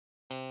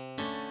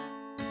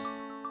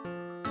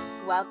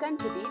Welcome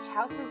to Beach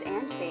Houses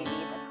and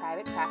Babies, a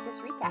private practice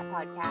recap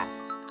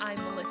podcast.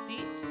 I'm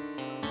Melissa.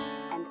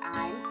 And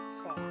I'm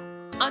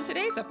Sam. On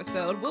today's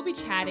episode, we'll be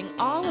chatting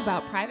all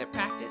about Private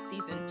Practice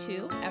Season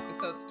 2,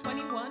 Episodes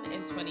 21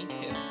 and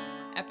 22.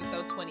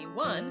 Episode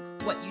 21,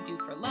 What You Do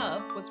for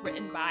Love, was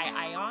written by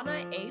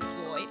Ayanna A.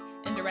 Floyd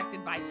and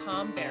directed by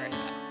Tom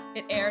Verica.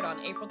 It aired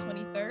on April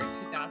 23rd,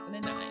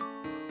 2009.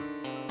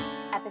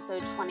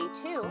 Episode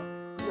 22,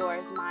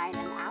 Yours, Mine,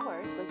 and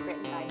Ours, was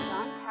written by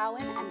John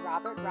Cowan and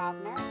Robert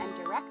Rovner and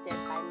directed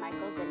by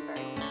Michael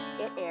Zinberg.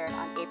 It aired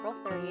on April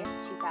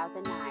 30th,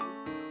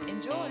 2009.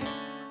 Enjoy!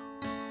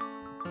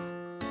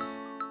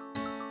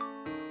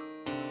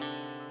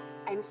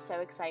 I'm so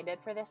excited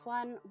for this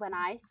one. When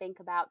I think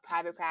about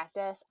private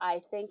practice, I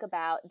think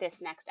about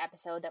this next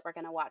episode that we're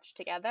going to watch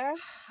together.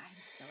 I'm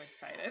so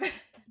excited.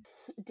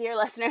 Dear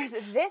listeners,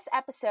 this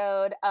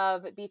episode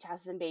of Beach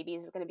Houses and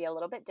Babies is going to be a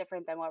little bit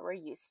different than what we're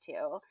used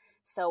to.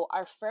 So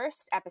our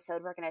first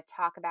episode, we're going to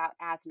talk about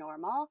As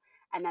Normal.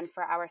 And then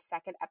for our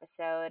second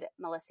episode,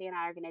 Melissa and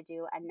I are going to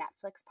do a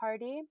Netflix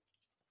party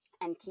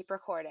and keep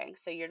recording.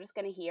 So you're just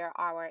going to hear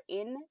our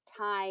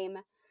in-time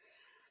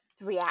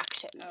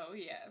reactions. Oh,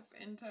 yes.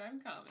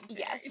 In-time commentary.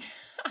 Yes.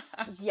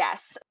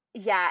 Yes.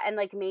 Yeah, and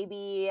like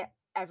maybe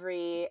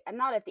and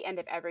not at the end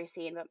of every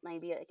scene, but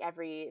maybe like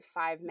every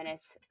 5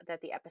 minutes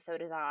that the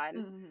episode is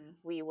on,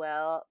 we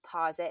will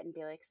pause it and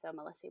be like, so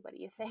Melissa, what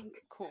do you think?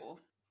 Cool.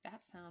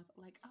 That sounds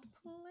like a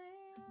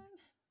plan.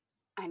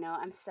 I know,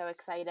 I'm so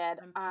excited.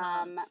 I'm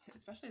pumped,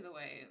 especially the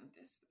way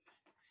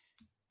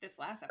this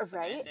last episode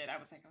ended. I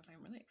was like,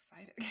 I'm really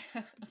excited.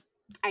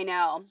 I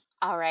know.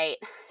 All right.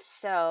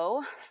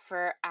 So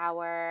for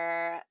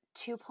our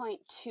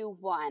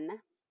 2.21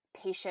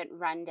 patient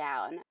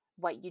rundown,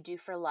 What You Do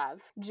for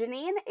Love.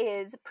 Janine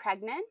is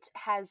pregnant,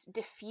 has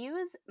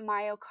diffuse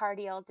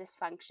myocardial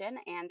dysfunction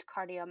and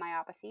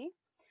cardiomyopathy.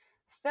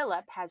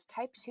 Philip has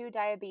type 2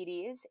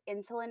 diabetes,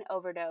 insulin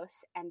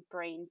overdose, and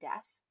brain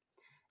death.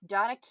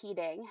 Donna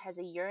Keating has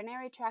a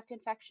urinary tract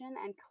infection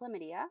and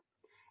chlamydia.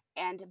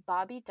 And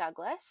Bobby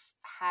Douglas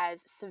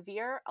has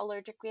severe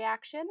allergic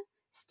reaction,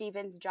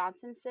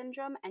 Stevens-Johnson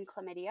syndrome, and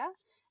chlamydia.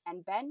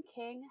 And Ben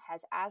King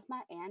has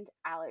asthma and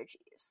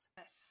allergies.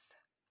 Yes,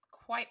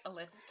 quite a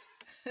list.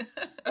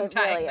 It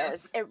really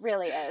is. It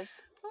really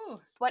is.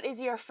 Ooh. What is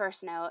your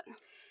first note?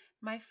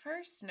 My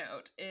first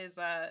note is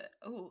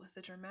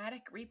the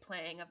dramatic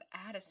replaying of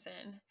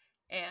Addison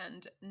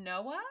and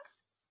Noah.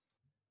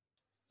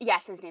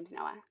 Yes, his name's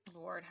Noah.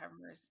 Lord have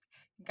mercy.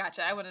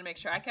 Gotcha. I wanted to make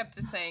sure. I kept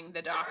just saying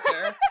the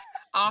doctor.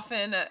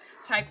 Often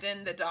typed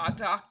in the dog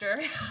doctor.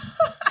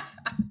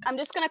 I'm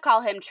just going to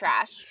call him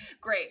Trash.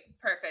 Great.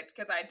 Perfect.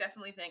 Because I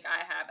definitely think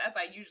I have, as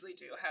I usually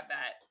do, have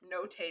that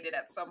notated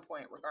at some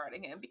point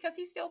regarding him. Because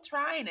he's still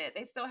trying it.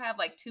 They still have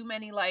like too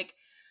many like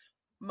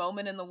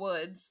moment in the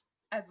woods,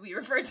 as we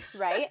refer to.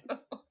 Right?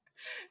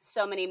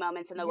 So many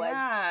moments in the woods.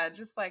 Yeah,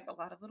 just like a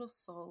lot of little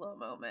solo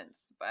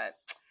moments. But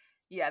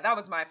yeah, that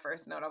was my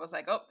first note. I was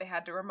like, oh, they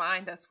had to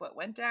remind us what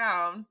went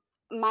down.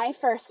 My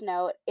first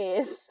note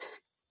is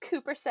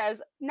Cooper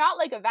says, not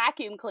like a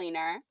vacuum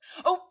cleaner.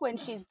 Oh, when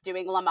she's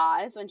doing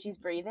Lamaze, when she's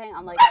breathing,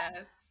 I'm like,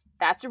 yes.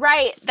 That's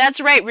right,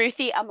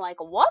 Ruthie. I'm like,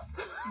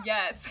 woof.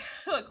 Yes.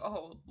 Like,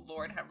 oh,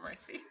 Lord have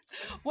mercy.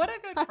 What a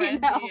good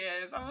friend he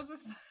is. I was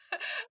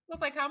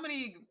like, how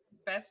many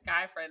best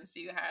guy friends do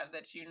you have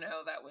that you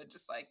know that would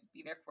just like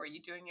be there for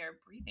you doing your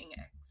breathing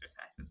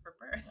exercises for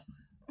birth?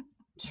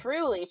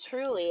 Truly,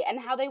 truly. And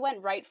how they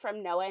went right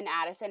from Noah and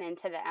Addison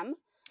into them.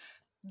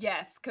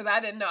 Yes, because I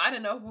didn't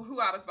know who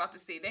I was about to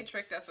see. They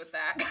tricked us with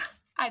that.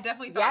 I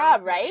definitely thought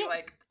it was gonna be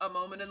like a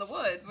moment in the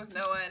woods with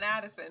Noah and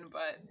Addison,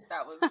 but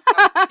that was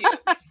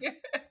cute.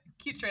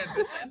 Cute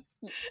transition.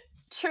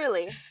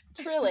 Truly,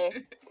 truly.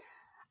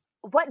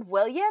 What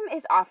William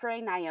is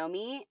offering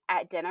Naomi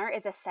at dinner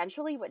is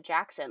essentially what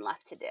Jackson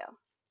left to do.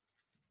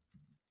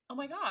 Oh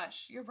my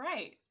gosh, you're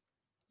right.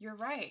 You're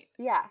right.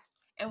 Yeah.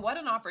 And what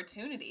an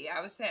opportunity.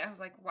 I was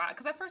like, wow.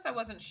 Because at first I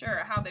wasn't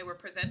sure how they were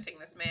presenting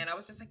this man. I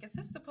was just like, is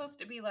this supposed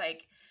to be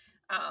like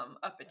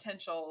a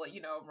potential,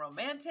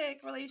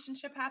 romantic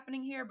relationship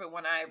happening here? But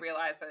when I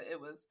realized that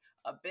it was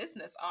a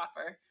business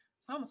offer,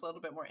 it's almost a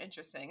little bit more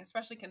interesting,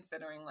 especially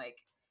considering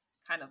like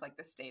kind of like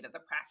the state of the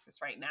practice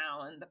right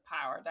now and the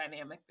power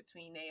dynamic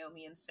between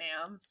Naomi and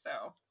Sam.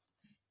 So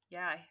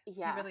yeah,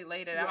 he really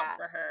laid it out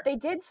for her. They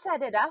did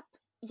set it up.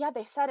 Yeah,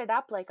 they set it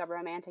up like a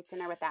romantic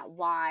dinner with that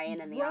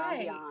wine and the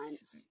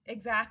ambiance.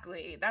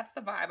 Exactly. That's the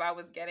vibe I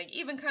was getting.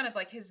 Even kind of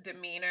like his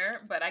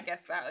demeanor, but I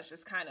guess that was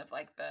just kind of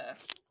like the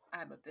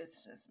I'm a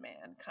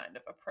businessman kind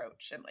of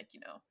approach. And like,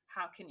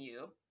 how can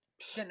you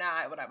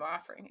deny what I'm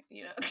offering,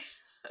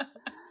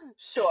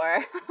 Sure.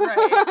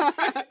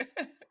 Right.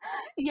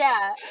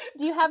 Yeah.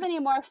 Do you have any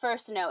more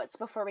first notes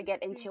before we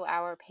get into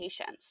our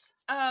patients?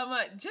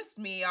 Just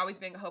me always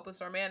being a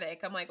hopeless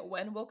romantic. I'm like,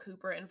 when will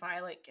Cooper and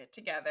Violet get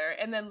together?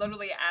 And then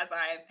literally as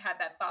I had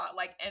that thought,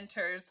 like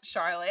enters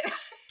Charlotte.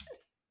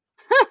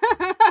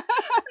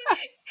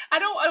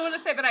 I want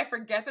to say that I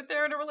forget that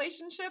they're in a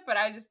relationship, but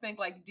I just think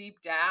like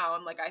deep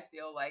down, like I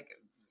feel like,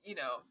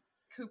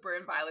 Cooper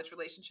and Violet's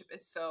relationship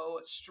is so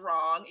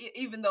strong,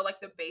 even though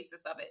like the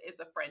basis of it is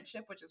a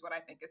friendship, which is what I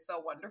think is so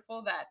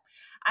wonderful, that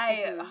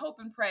I hope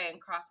and pray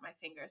and cross my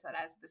fingers that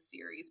as the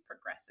series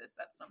progresses,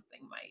 that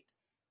something might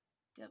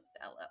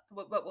develop.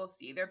 But we'll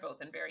see. They're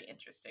both in very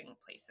interesting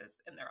places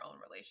in their own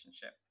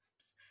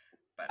relationships.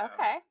 But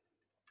okay.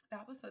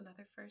 That was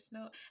another first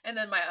note. And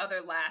then my other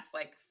last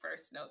like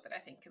first note that I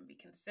think can be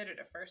considered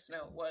a first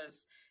note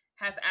was,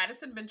 has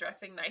Addison been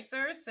dressing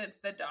nicer since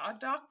the dog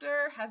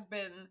doctor has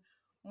been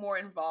more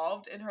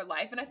involved in her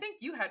life? And I think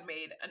you had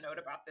made a note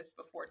about this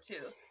before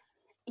too.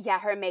 Yeah,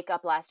 her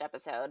makeup last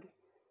episode.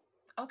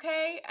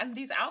 Okay, and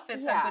these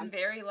outfits have been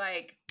very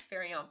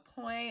on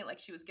point. Like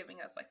she was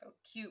giving us like a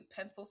cute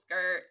pencil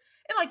skirt.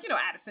 And like, you know,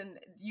 Addison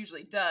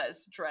usually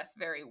does dress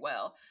very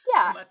well.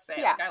 Yeah. I must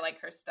say, like I like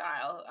her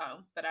style.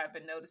 But I've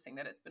been noticing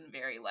that it's been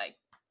very like,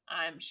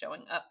 I'm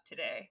showing up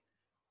today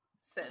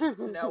since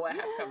Noah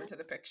has come into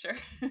the picture.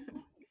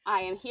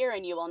 I am here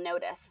and you will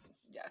notice.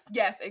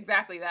 Yes,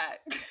 exactly that.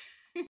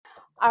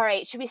 All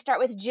right, should we start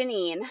with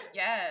Janine?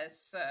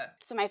 Yes.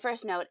 So my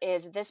first note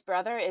is, this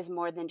brother is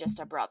more than just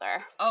a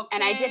brother. Okay.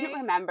 And I didn't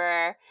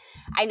remember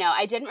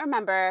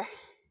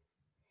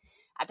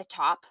at the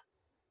top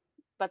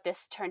what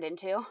this turned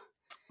into.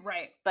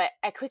 Right. But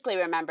I quickly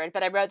remembered,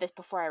 but I wrote this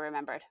before I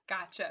remembered.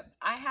 Gotcha.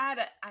 I had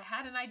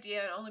an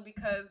idea, only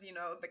because, you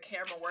know, the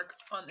camera work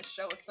on the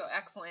show is so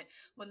excellent.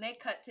 When they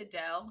cut to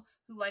Del,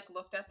 who like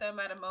looked at them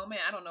at a moment,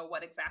 I don't know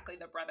what exactly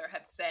the brother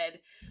had said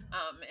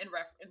in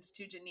reference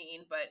to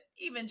Janine, but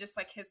even just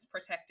like his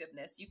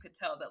protectiveness, you could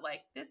tell that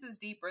like this is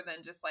deeper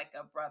than just like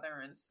a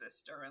brother and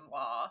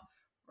sister-in-law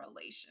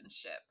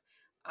relationship.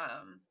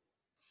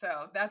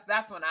 So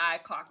that's when I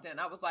clocked in.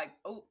 I was like,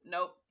 oh,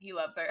 nope, he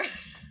loves her.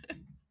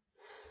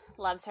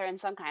 Loves her in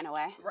some kind of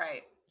way.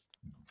 Right.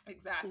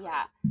 Exactly.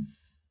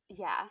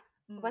 Yeah.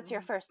 What's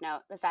your first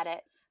note? Was that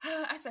it?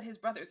 I said his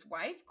brother's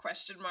wife, ?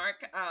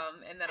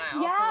 And then I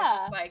also was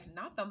just like,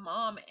 not the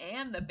mom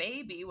and the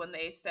baby, when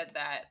they said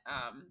that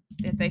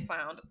that they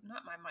found,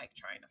 not my mic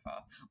trying to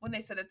fall, when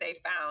they said that they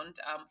found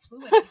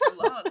fluid in her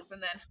lungs.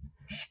 And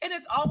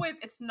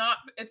it's not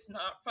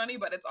funny,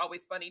 but it's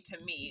always funny to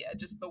me,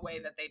 just the way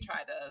that they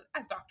try to,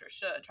 as doctors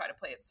should, try to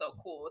play it so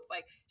cool. It's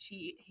like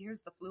she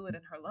hears the fluid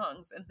in her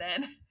lungs, and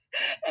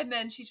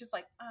then she's just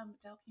like,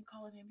 Del, can you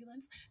call an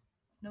ambulance?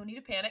 No need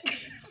to panic.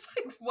 It's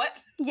like, what?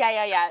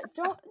 Yeah.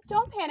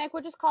 Don't panic.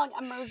 We're just calling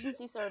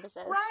emergency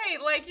services. Right.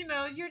 Like, you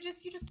know, you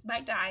just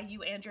might die,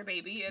 you and your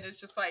baby. And it's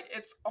just like,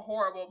 it's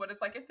horrible. But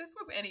it's like, if this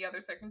was any other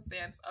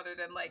circumstance other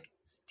than like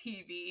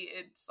TV,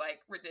 it's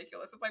like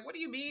ridiculous. It's like, what do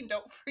you mean?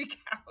 Don't freak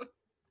out.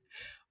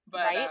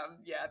 But right?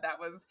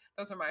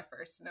 Those are my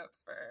first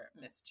notes for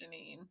Miss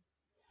Janine.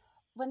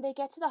 When they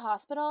get to the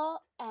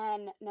hospital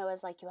and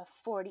Noah's like, you have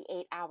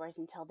 48 hours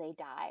until they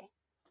die.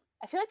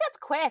 I feel like that's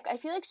quick. I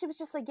feel like she was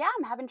just like, yeah,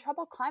 I'm having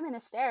trouble climbing the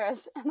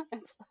stairs. And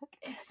it's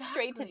like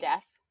straight to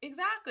death.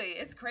 Exactly.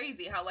 It's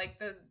crazy how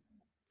like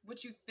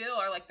what you feel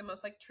are like the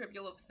most like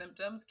trivial of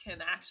symptoms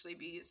can actually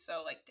be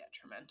so like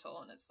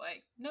detrimental. And it's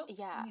like, nope, we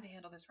need to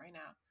handle this right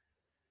now.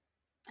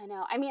 I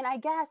know. I mean, I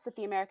guess with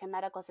the American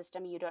medical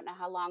system, you don't know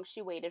how long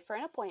she waited for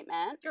an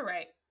appointment. You're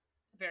right.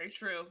 Very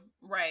true.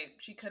 Right.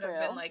 She could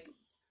have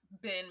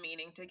been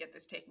meaning to get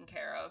this taken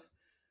care of.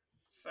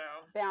 So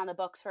been on the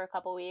books for a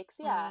couple weeks,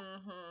 yeah.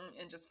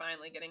 And just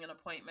finally getting an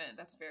appointment.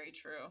 That's very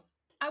true.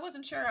 I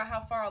wasn't sure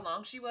how far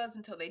along she was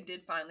until they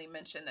did finally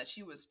mention that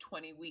she was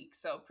 20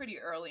 weeks, so pretty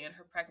early in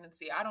her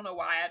pregnancy. I don't know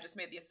why I just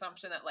made the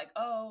assumption that like,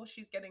 oh,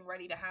 she's getting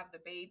ready to have the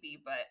baby,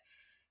 but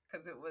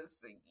because it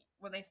was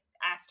when they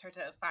asked her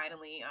to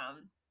finally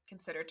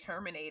consider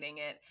terminating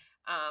it,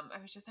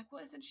 I was just like,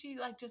 well, isn't she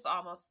like just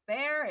almost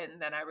there?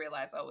 And then I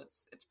realized, oh,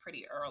 it's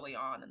pretty early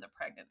on in the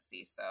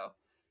pregnancy, so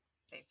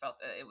they felt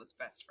that it was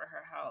best for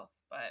her health.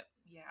 But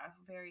yeah,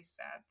 very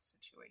sad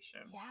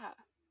situation.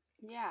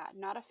 Yeah,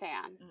 not a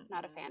fan.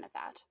 Not a fan of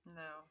that.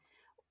 No.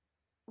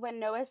 When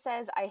Noah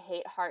says, I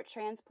hate heart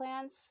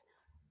transplants,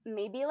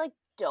 maybe like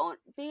don't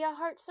be a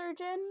heart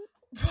surgeon.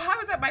 How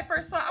was that my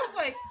first thought? I was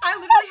like, I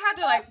literally had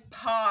to like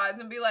pause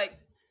and be like,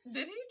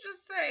 did he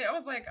just say? I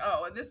was like,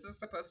 oh, this is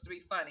supposed to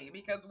be funny,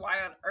 because why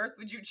on earth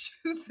would you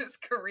choose this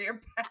career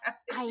path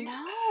if you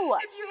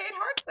hate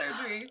heart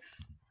surgery?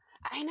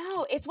 I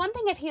know. It's one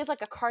thing if he is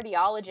like a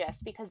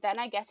cardiologist, because then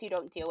I guess you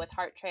don't deal with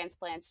heart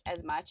transplants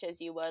as much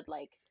as you would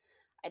like,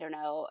 I don't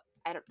know,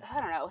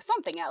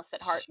 something else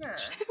that heart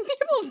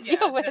people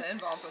deal with. That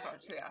involves with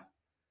hearts, yeah.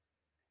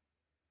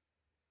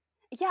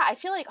 Yeah, I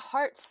feel like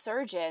heart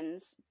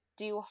surgeons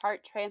do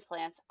heart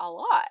transplants a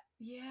lot.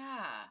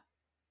 Yeah,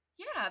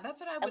 that's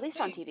what I would At least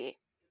think. On TV.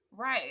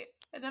 Right.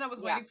 And then I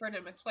was waiting for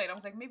him to explain. I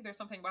was like, maybe there's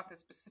something about this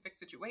specific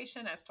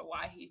situation as to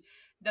why he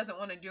doesn't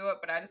want to do it,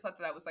 but I just thought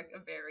that was like a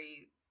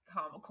very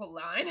comical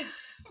line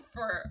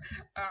for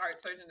a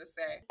heart surgeon to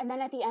say. And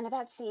then at the end of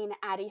that scene,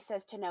 Addie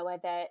says to Noah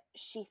that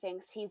she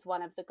thinks he's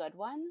one of the good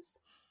ones.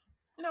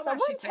 No,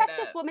 someone check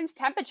this woman's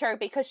temperature,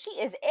 because she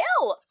is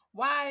ill.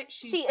 Why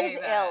she is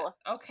ill?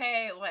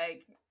 Okay,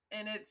 like,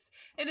 and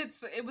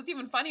it was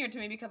even funnier to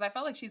me because I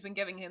felt like she's been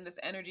giving him this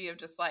energy of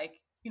just like,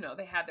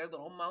 they had their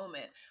little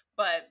moment.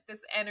 But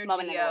this Moment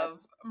in energy the of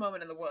woods.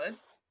 moment in the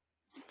woods.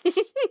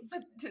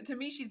 But to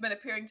me, she's been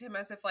appearing to him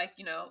as if, like,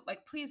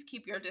 like, please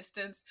keep your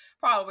distance,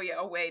 probably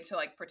a way to,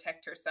 like,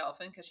 protect herself,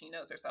 and because she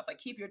knows herself, like,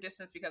 keep your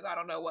distance because I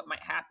don't know what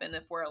might happen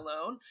if we're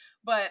alone.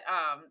 But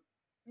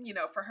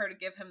for her to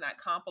give him that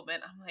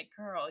compliment, I'm like,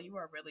 girl, you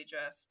are really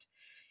just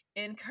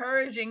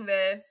encouraging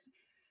this.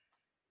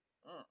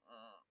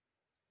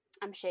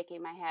 I'm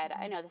shaking my head.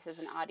 I know this is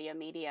an audio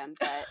medium,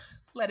 but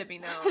let it be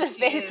known, the she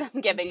face is I'm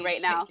giving indeed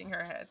right now. shaking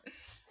her head.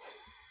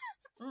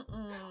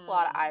 A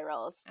lot of eye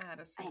rolls.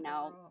 Addison, I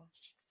know. girl.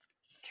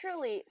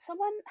 Truly,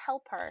 someone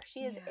help her.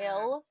 She is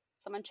ill.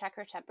 Someone check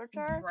her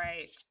temperature.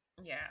 Right.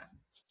 Yeah.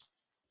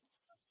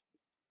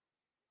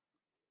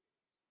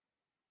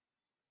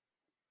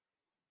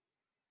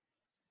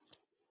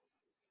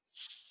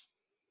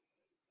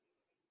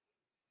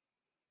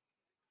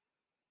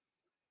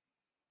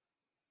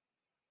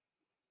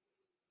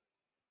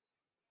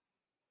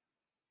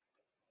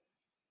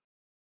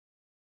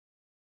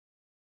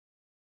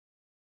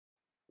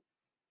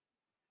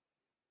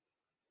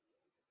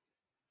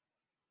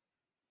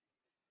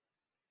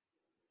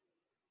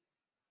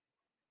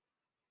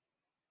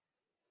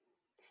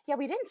 Yeah,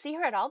 we didn't see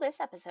her at all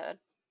this episode.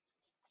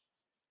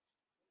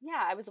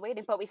 Yeah, I was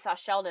waiting, but we saw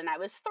Sheldon. I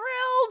was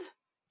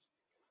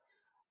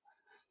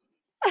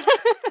thrilled.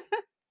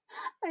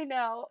 I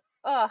know.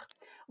 Ugh.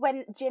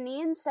 When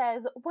Janine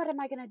says, "What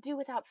am I going to do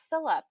without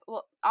Philip?"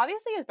 Well,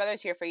 obviously his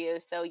brother's here for you,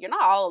 so you're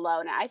not all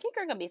alone. I think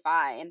you're going to be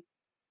fine.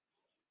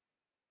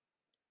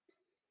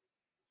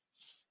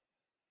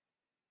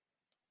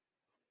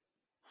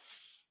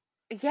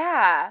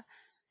 Yeah.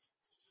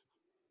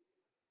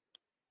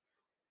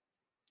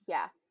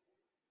 Yeah.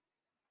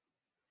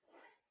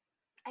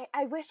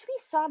 I wish we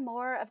saw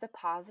more of the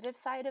positive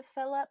side of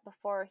Philip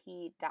before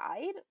he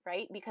died,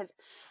 right? Because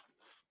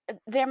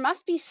there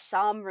must be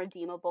some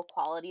redeemable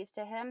qualities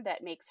to him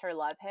that makes her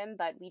love him,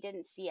 but we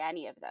didn't see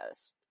any of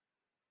those.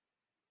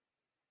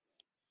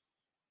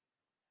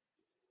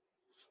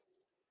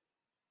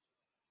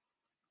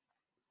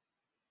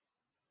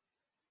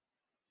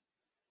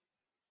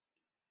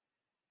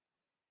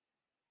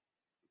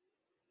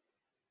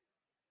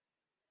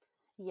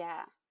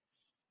 Yeah.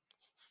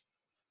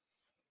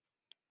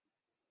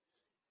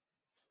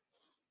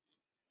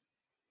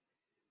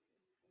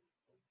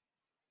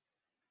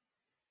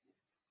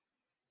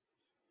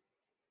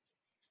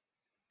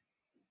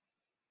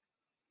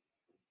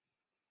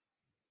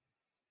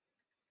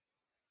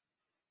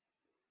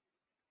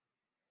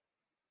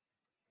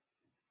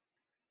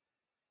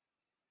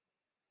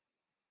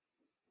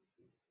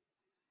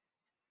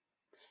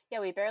 Yeah,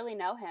 we barely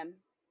know him.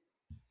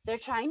 They're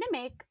trying to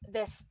make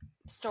this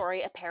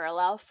story a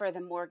parallel for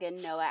the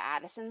Morgan Noah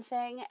Addison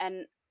thing,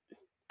 and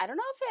I don't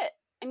know if it,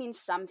 I mean,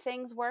 some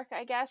things work,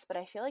 I guess, but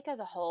I feel like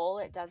as a whole,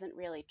 it doesn't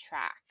really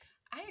track.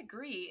 I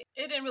agree.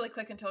 It didn't really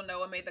click until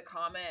Noah made the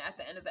comment at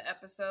the end of the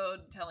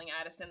episode telling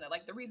Addison that,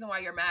 like, the reason why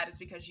you're mad is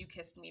because you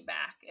kissed me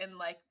back. And,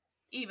 like,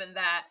 even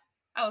that,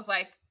 I was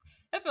like,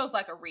 it feels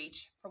like a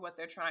reach for what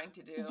they're trying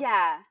to do.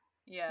 Yeah.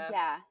 Yeah.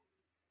 Yeah.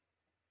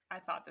 I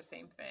thought the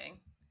same thing.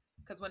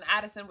 Because when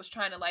Addison was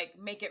trying to, like,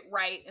 make it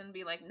right and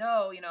be like,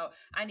 no,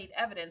 I need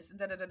evidence,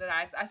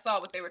 I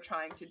saw what they were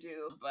trying to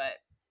do,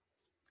 but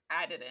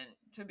I didn't.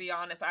 To be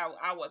honest,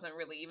 I wasn't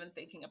really even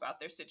thinking about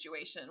their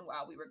situation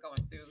while we were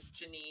going through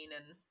Janine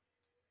and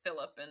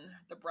Philip and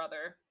the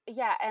brother.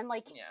 Yeah, and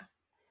like, Yeah.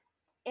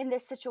 in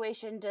this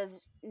situation,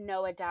 does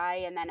Noah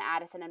die and then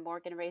Addison and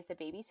Morgan raise the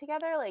baby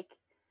together? Like,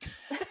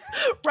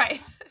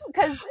 right.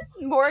 Because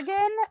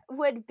Morgan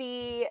would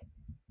be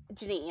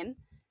Janine.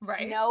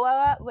 Right.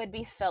 Noah would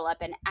be Philip,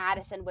 and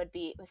Addison would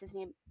be, was his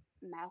name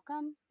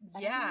Malcolm?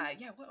 Yeah.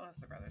 What was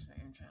the brother's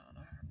name? John.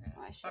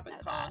 Oh, I should I've been know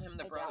calling that. him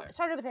the brother. It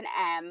started with an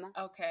M.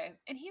 Okay,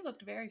 and he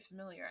looked very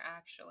familiar,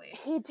 actually.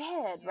 He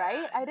did,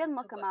 right? I didn't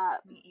look him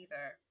up. Me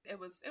either. It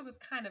was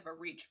kind of a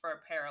reach for a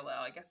parallel.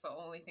 I guess the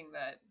only thing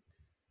that,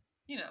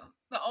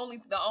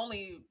 the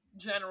only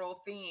general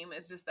theme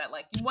is just that,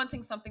 like, you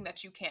wanting something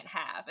that you can't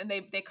have, and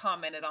they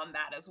commented on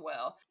that as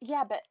well.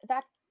 Yeah, but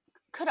that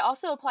could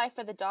also apply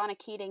for the Donna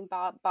Keating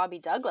Bobby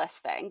Douglas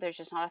thing. There's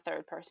just not a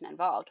third person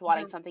involved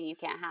wanting something you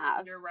can't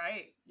have. You're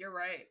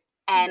right.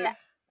 And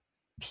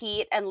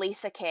Pete and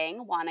Lisa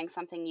King wanting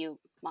something you,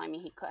 well, I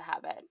mean, he could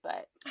have it,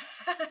 but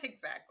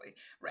exactly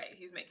right.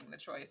 He's making the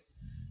choice,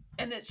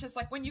 and it's just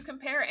like when you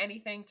compare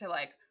anything to,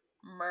 like,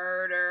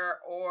 murder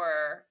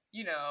or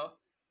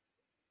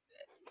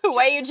the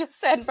way you just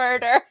said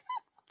murder.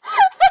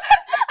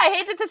 I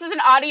hate that this is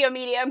an audio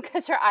medium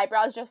because her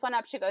eyebrows just went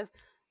up. She goes,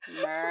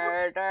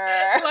 murder.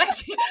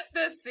 Like,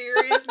 the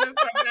seriousness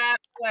of that,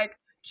 like,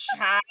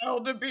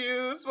 child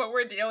abuse, what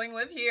we're dealing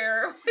with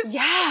here.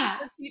 Yeah.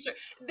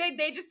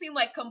 They just seem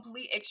like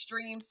complete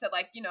extremes to,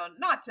 like,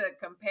 not to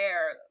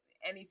compare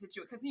any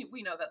situation, because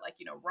we know that, like,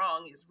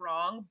 wrong is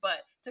wrong,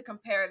 but to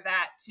compare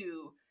that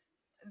to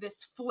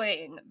this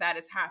fling that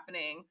is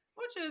happening,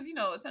 which is,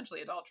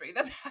 essentially adultery,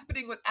 that's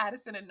happening with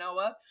Addison and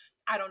Noah.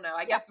 I don't know.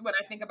 I guess when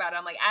I think about it,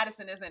 I'm like,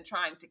 Addison isn't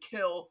trying to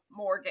kill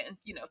Morgan,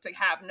 to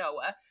have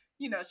Noah.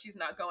 she's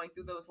not going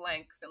through those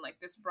lengths. And like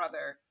this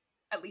brother,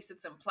 at least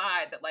it's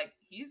implied that like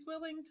he's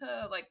willing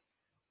to like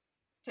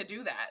to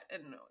do that.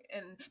 And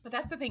but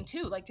that's the thing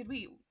too. Like, do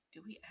we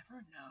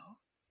ever know?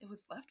 It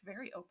was left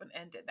very open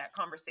ended, that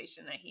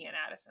conversation that he and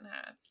Addison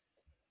had.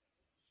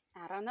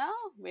 I don't know.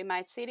 We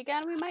might see it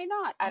again. We might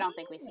not. I don't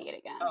think we see it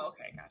again. Oh,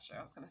 okay, gotcha.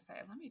 I was gonna say,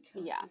 let me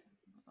tell you. Yeah.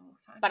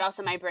 But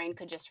also my brain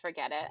could just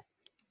forget it.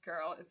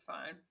 Girl, it's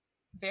fine.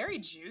 Very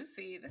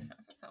juicy. This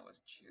episode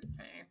was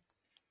juicy.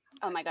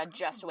 Oh my god,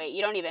 just wait.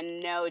 You don't even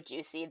know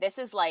juicy. This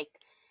is like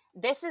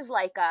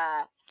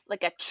a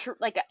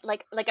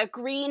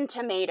green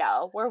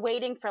tomato. We're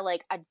waiting for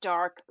like a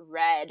dark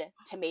red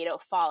tomato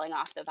falling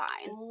off the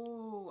vine.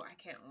 Oh, I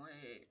can't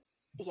wait.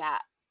 Yeah.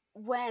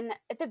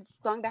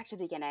 Going back to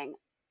the beginning,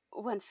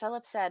 when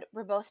Philip said,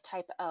 "We're both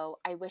type O,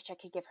 I wish I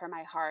could give her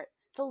my heart."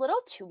 It's a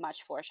little too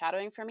much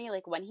foreshadowing for me.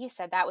 Like when he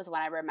said that was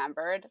when I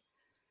remembered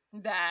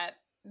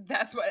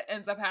that's what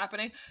ends up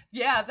happening.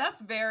 Yeah,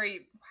 that's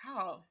very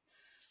wow.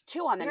 It's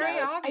too on the very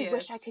nose. Obvious. I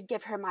wish I could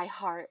give her my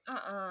heart.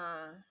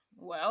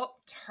 Well,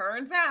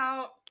 turns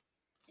out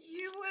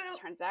you will.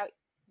 Turns out.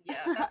 Yeah,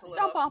 that's a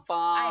little. Dum,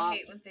 I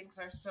hate when things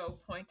are so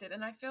pointed,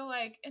 and I feel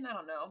like, and I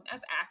don't know,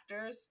 as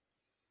actors,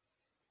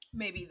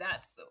 maybe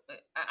that's.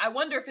 I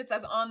wonder if it's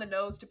as on the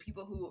nose to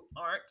people who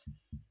aren't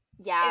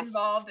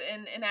involved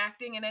in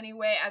acting in any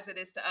way as it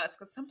is to us.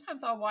 Because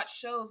sometimes I'll watch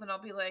shows and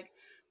I'll be like,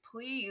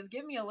 please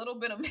give me a little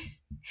bit of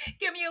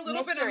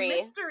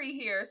mystery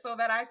here, so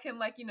that I can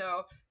like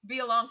be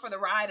along for the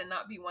ride and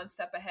not be one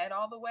step ahead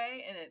all the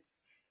way. And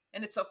it's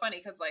so funny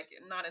because like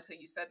not until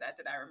you said that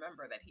did I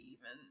remember that he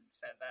even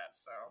said that.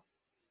 So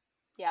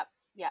yep.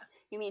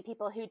 You mean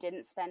people who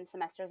didn't spend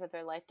semesters of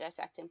their life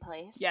dissecting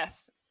plays?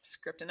 Yes,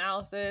 script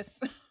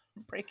analysis,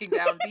 breaking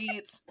down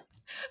beats,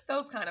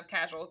 those kind of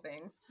casual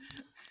things.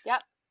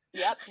 Yep,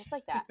 just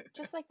like that.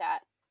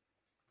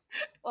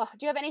 Oh,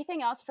 do you have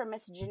anything else for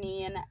Miss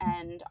Janine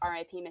and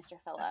R.I.P. Mr.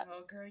 Phillip?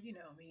 Oh, girl, you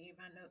know me.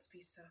 My notes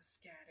be so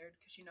scattered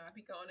because I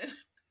be going in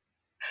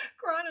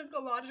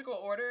chronological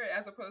order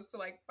as opposed to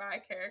like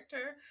by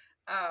character.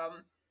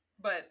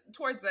 But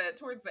towards the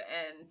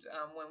end,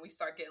 when we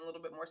start getting a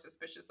little bit more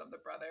suspicious of the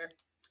brother,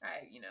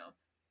 I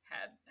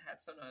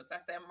had some notes. I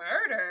said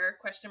murder ? !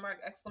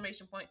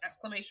 Exclamation point! I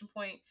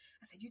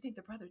said, you think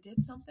the brother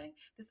did something?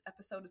 This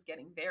episode is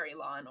getting very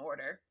Law and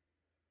Order.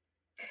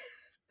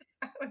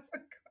 I was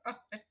like, God.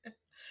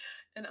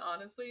 And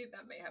honestly,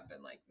 that may have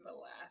been like the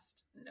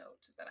last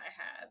note that I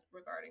had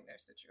regarding their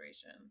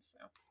situation.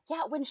 So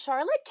yeah, when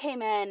Charlotte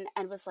came in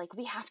and was like,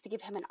 we have to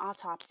give him an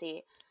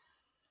autopsy,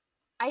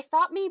 I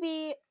thought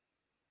maybe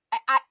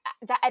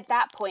at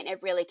that point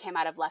it really came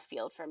out of left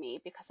field for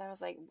me, because I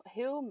was like,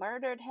 who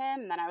murdered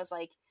him? And then I was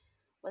like,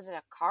 was it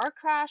a car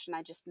crash? And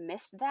I just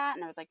missed that.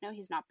 And I was like, no,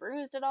 he's not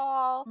bruised at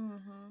all.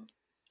 Mm-hmm.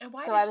 And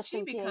why did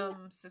she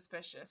become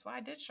suspicious?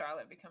 Why did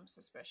Charlotte become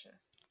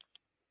suspicious?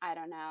 I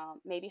don't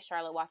know. Maybe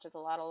Charlotte watches a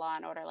lot of Law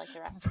and Order like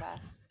the rest of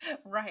us.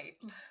 Right.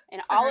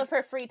 And all of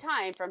her free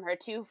time from her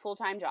 2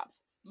 full-time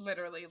jobs.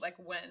 Literally, like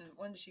when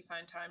does she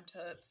find time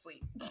to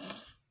sleep?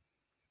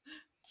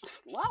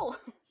 Well,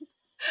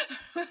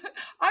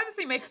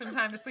 obviously make some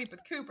time to sleep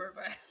with Cooper,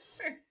 but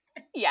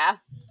yeah,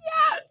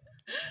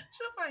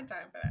 she'll find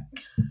time for that.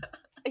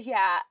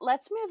 Yeah,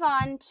 let's move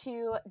on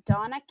to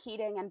Donna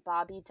Keating and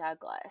Bobby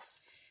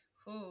Douglas.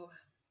 Ooh.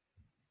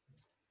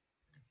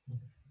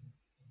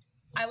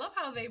 I love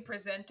how they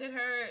presented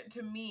her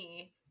to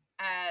me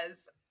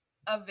as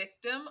a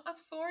victim of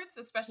sorts,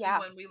 especially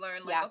when we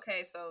learn like,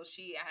 okay, so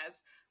she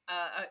has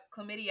a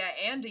chlamydia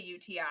and a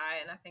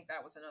UTI, and I think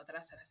that was a note that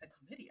I said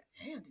chlamydia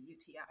and a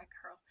UTI,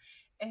 girl.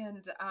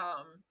 And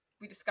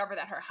we discover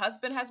that her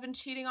husband has been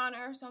cheating on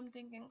her, so I'm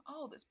thinking,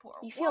 oh, this poor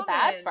woman. You feel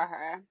bad for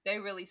her. They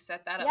really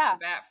set that up to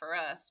bat for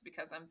us,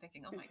 because I'm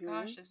thinking, oh my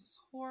gosh, this is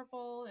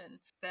horrible. And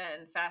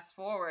then fast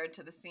forward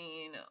to the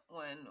scene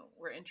when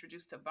we're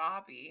introduced to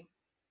Bobby.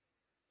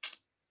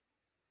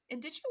 And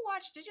did you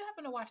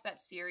happen to watch that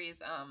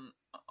series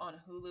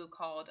on Hulu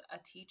called A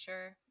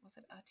Teacher? Was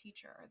it A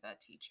Teacher or The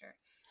Teacher?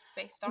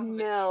 Based off of a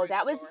true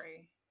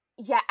story.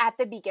 Yeah, at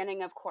the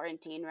beginning of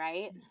quarantine,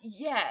 right?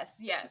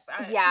 Yes.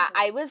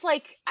 I was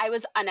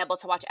unable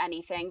to watch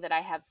anything that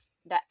I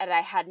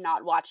had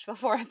not watched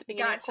before at the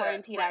beginning of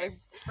quarantine. Right.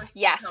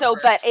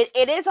 But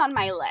it is on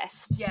my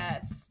list.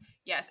 Yes,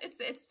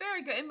 it's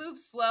very good. It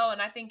moves slow,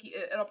 and I think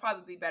it'll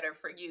probably be better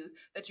for you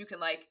that you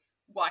can like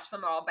watch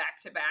them all back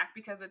to back,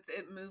 because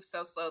it moves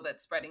so slow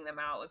that spreading them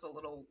out is a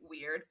little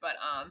weird. But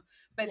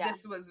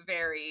this was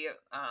very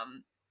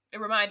it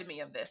reminded me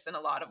of this in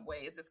a lot of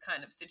ways, this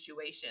kind of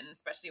situation,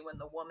 especially when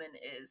the woman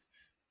is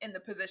in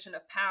the position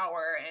of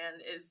power and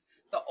is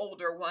the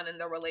older one in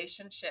the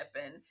relationship.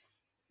 And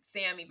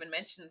Sam even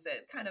mentions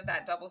it, kind of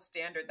that double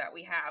standard that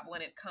we have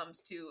when it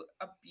comes to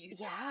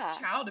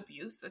child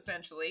abuse,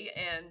 essentially.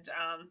 And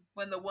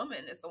when the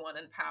woman is the one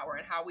in power,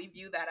 and how we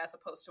view that as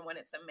opposed to when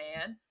it's a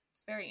man.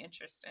 It's very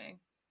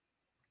interesting.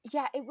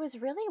 Yeah, it was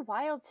really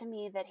wild to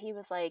me that he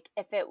was like,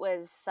 if it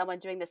was someone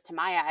doing this to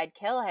Maya, I'd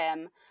kill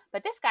him.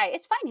 But this guy,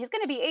 it's fine. He's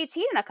going to be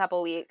 18 in a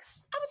couple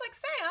weeks. I was like,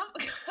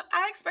 Sam,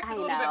 I expected I a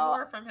little bit know.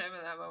 more from him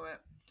in that moment.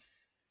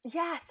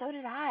 Yeah, so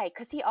did I.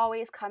 Because he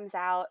always comes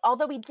out.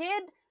 Although we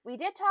did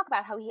talk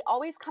about how he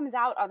always comes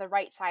out on the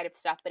right side of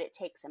stuff, but it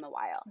takes him a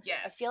while.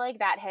 I feel Yes.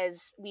 like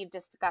we've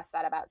discussed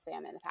that about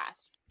Sam in the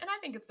past. And I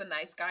think it's the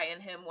nice guy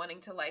in him wanting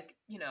to, like,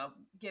 you know,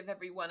 give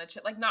everyone a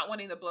like, not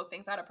wanting to blow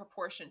things out of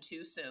proportion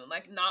too soon,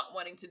 like not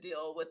wanting to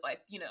deal with, like,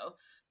 you know,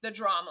 the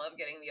drama of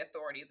getting the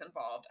authorities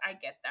involved. I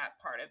get that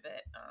part of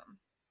it.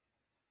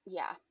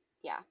 Yeah,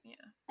 yeah, Yeah.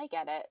 I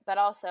get it. But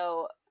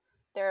also,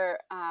 they're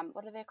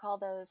what do they call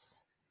those?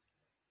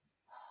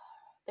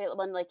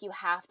 When like you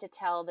have to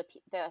tell the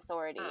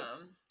authorities,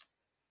 Um.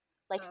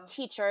 like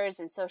teachers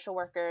and social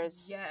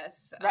workers.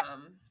 Yes.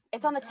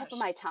 It's Oh on my the tip of gosh.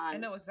 my I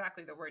tongue. know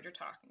exactly the word you're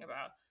talking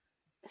about.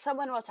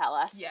 Someone will tell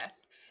us.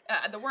 Yes.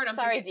 The word I'm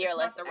Sorry, thinking, dear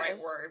it's not the right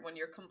listeners. word when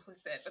you're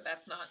complicit, but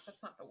that's not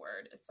the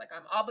word. It's like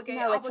I'm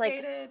obligated. No, it's like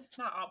Obligated,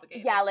 not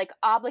obligated. yeah, like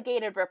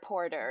obligated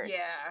reporters.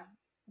 Yeah.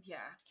 Yeah.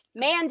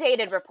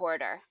 Mandated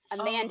reporter. A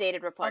Oh,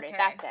 mandated reporter. okay.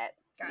 That's it.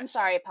 Gotcha. I'm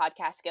sorry,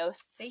 podcast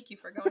ghosts. Thank you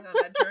for going on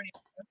that journey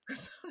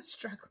because I was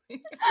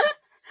struggling.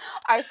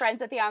 Our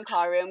friends at the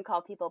on-call room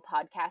call people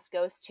podcast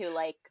ghosts who,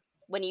 like,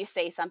 when you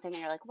say something and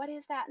you're like, what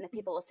is that? And the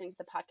people listening to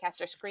the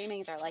podcast are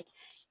screaming. They're like,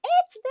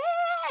 it's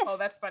this! Oh,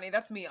 that's funny.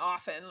 That's me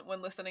often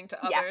when listening to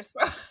Yeah. others.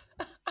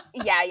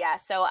 Yeah.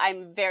 So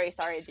I'm very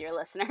sorry, dear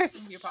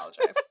listeners. You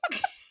apologize.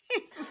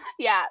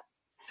 Yeah.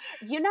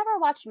 You never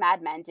watched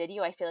Mad Men, did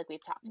you? I feel like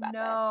we've talked about this.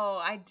 No,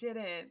 I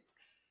didn't.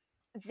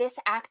 This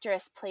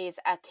actress plays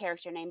a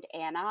character named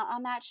Anna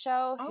on that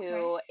show,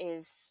 who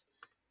is,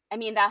 I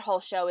mean, that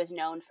whole show is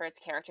known for its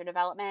character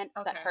development,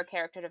 but her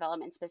character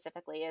development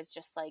specifically is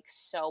just like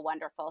so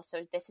wonderful.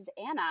 So this is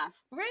Anna.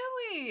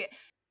 Really?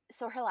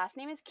 So her last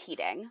name is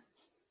Keating.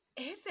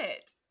 Is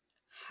it?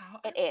 How?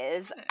 It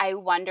is. I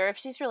wonder if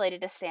she's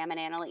related to Sam and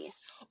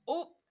Annalise.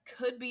 Oh,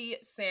 could be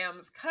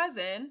Sam's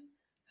cousin,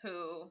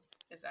 who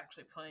is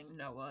actually playing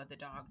Noah, the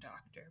dog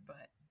doctor.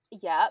 But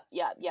Yep.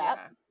 yeah,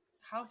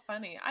 how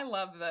funny! I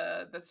love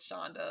the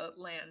Shonda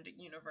Land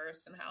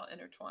universe and how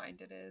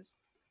intertwined it is.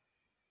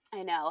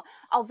 I know.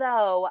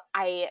 Although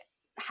I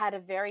had a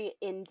very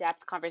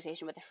in-depth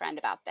conversation with a friend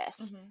about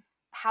this. Mm-hmm.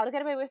 How to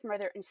Get Away with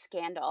Murder and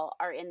Scandal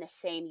are in the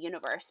same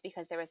universe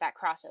because there was that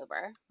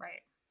crossover.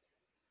 Right.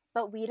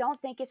 But we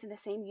don't think it's in the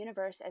same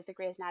universe as the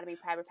Grey's Anatomy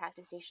Private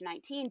Practice Station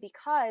 19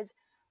 because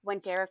when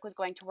Derek was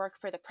going to work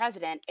for the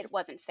president, it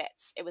wasn't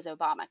Fitz. It was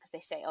Obama because they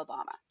say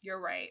Obama. You're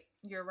right.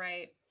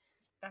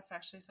 That's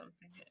actually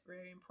something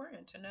very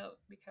important to note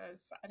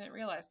because I didn't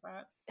realize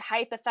that.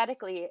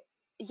 Hypothetically,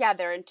 yeah,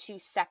 they're in two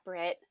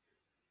separate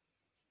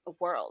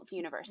worlds,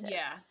 universes.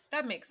 Yeah,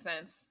 that makes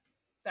sense.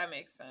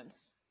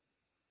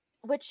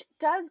 Which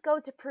does go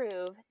to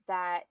prove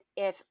that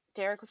if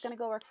Derek was going to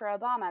go work for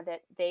Obama,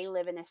 that they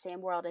live in the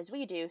same world as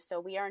we do. So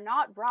we are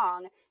not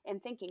wrong in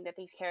thinking that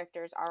these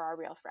characters are our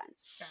real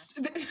friends.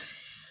 Gotcha.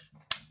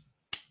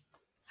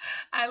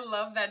 I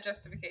love that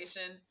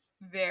justification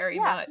very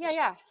much.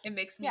 Yeah. It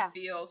makes me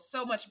feel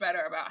so much better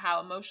about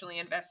how emotionally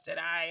invested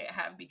I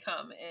have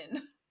become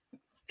in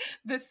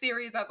this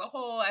series as a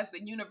whole, as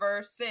the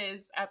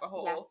universes as a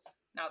whole. Yeah.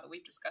 Now that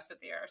we've discussed that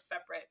they are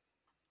separate.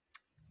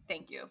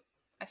 Thank you.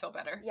 I feel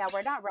better. Yeah,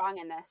 we're not wrong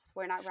in this.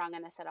 We're not wrong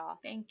in this at all.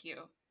 Thank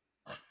you.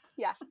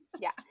 Yeah.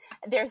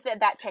 There's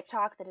that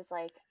TikTok that is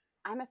like,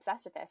 I'm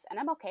obsessed with this and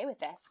I'm okay with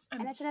this.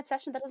 And it's an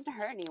obsession that doesn't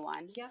hurt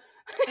anyone. Yeah.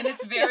 And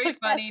it's very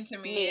funny to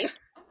me.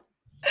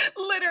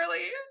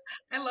 Literally.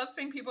 I love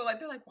seeing people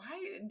they're like, why,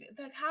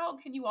 how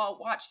can you all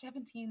watch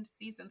 17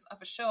 seasons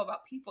of a show about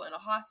people in a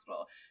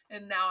hospital?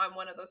 And now I'm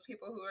one of those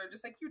people who are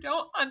just like, you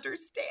don't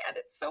understand.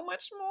 It's so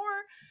much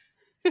more.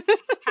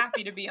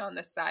 Happy to be on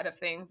this side of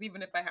things,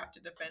 even if I have to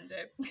defend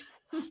it.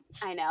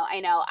 I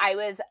know. I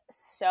was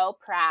so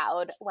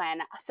proud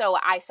so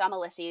I saw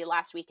Melissa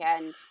last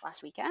weekend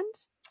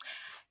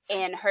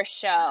in her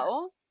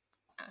show,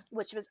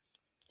 which was,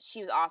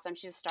 she was awesome.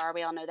 She's a star.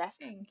 We all know this.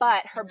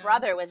 But her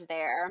brother was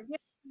there.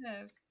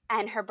 Yes.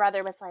 And her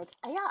brother was like,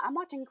 oh, yeah, I'm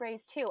watching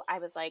Grey's too. I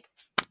was like,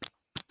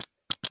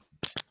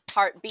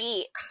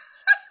 heartbeat.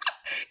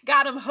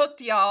 Got him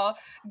hooked, y'all.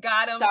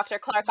 Got him. Dr.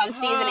 Clark on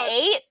season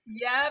 8.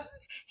 Yep.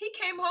 He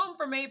came home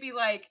for maybe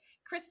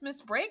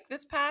Christmas break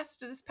this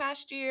past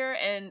year,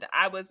 and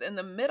I was in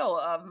the middle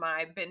of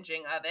my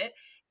binging of it,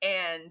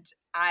 and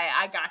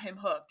I got him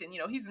hooked. And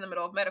he's in the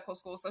middle of medical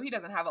school, so he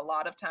doesn't have a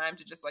lot of time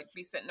to just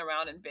be sitting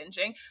around and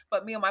binging.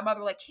 But me and my mother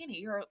were like, Kenny,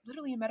 you're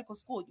literally in medical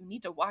school. You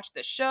need to watch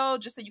this show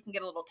just so you can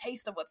get a little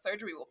taste of what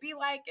surgery will be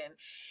like. And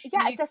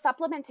yeah, it's a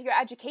supplement to your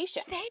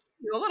education. Thank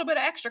you. A little bit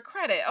of extra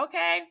credit,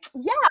 okay?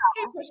 Yeah.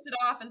 He pushed it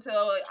off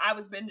until I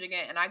was binging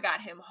it, and I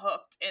got him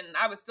hooked, and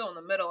I was still in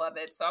the middle of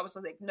it. So I was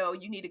like, no,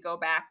 you need to go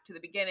back to the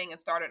beginning and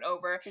start it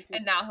over. Mm-hmm.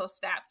 And now he'll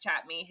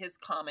Snapchat me his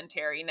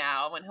commentary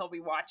now when he'll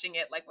be watching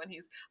it, when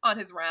he's on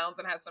his rounds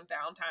and has some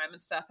downtime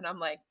and stuff. And I'm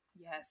like,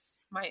 yes,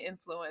 my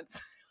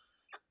influence.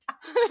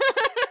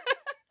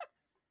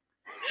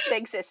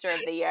 Big sister of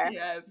the year.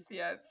 Yes,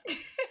 yes.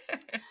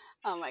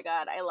 Oh my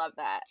God, I love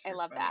that. I Too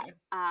love that.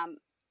 funny.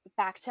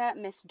 Back to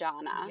Miss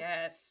Donna.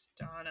 Yes,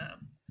 Donna.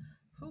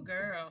 Who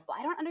girl?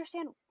 I don't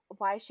understand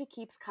why she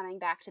keeps coming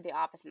back to the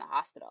office in the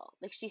hospital.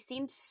 Like, she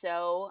seemed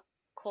so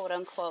quote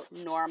unquote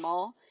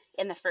normal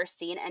in the first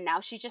scene, and now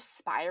she's just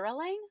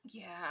spiraling.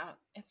 Yeah,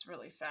 it's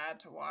really sad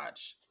to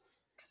watch.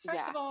 Because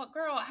first Yeah. of all,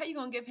 girl, how you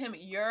gonna give him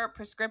your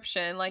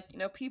prescription? Like,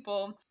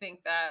 people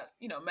think that,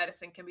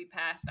 medicine can be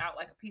passed out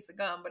like a piece of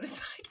gum, but it's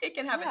like it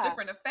can have a Yeah.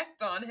 different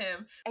effect on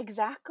him.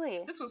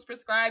 Exactly. This was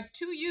prescribed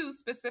to you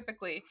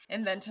specifically.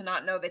 And then to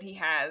not know that he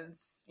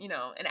has,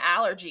 an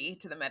allergy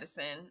to the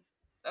medicine.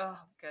 Oh,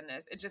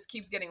 goodness. It just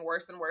keeps getting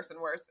worse and worse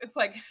and worse. It's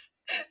like,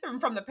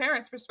 from the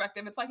parents'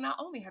 perspective, it's like, not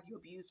only have you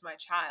abused my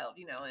child,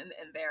 in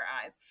their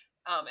eyes,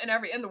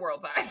 in the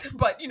world's eyes,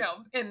 but Yeah.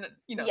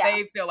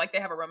 they feel like they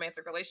have a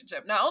romantic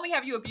relationship. Not only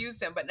have you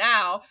abused him, but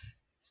now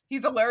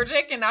he's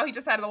allergic, and now he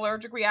just had an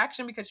allergic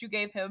reaction because you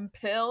gave him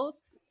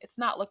pills. It's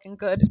not looking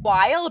good.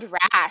 Wild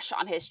rash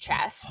on his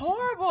chest.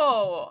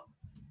 Horrible.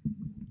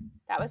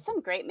 That was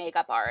some great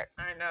makeup art.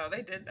 I know,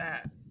 they did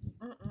that.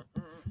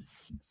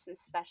 Some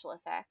special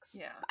effects.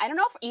 Yeah. I don't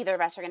know if either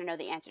of us are going to know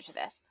the answer to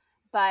this,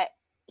 but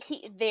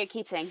they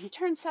keep saying he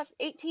turns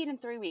 18 in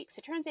 3 weeks.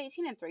 He turns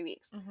 18 in 3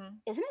 weeks. Mm-hmm.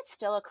 Isn't it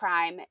still a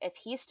crime if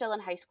he's still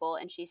in high school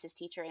and she's his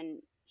teacher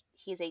and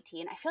he's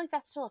 18? I feel like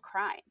that's still a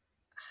crime.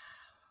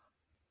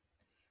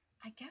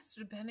 I guess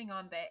depending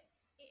on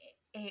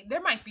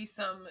there might be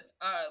some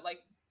like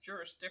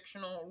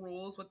jurisdictional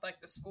rules with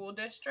like the school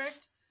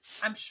district.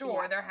 I'm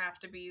sure there have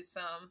to be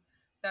some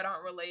that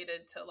aren't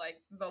related to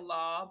like the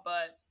law,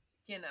 but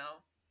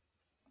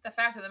the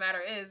fact of the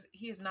matter is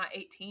he is not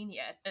 18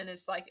 yet, and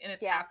it's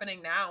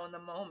happening now in the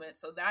moment.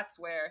 So that's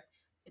where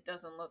it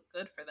doesn't look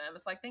good for them.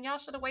 It's like, then y'all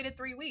should have waited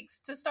 3 weeks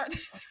to start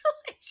this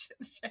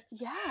relationship.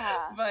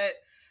 Yeah. But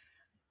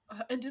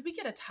and did we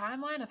get a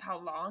timeline of how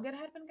long it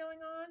had been going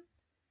on?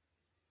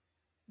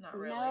 Not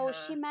really. No,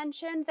 she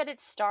mentioned that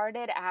it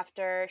started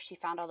after she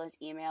found all those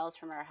emails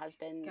from her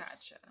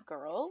husband's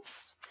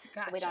girls.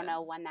 Gotcha. We don't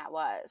know when that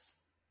was.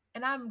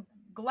 And I'm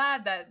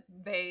glad that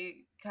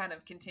they kind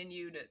of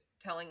continued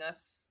telling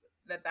us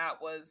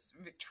that was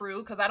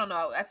true, because I don't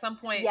know, at some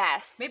point,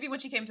 maybe when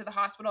she came to the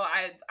hospital,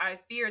 I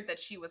feared that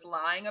she was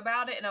lying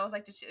about it, and I was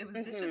like, it's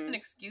just an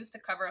excuse to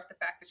cover up the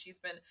fact that she's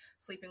been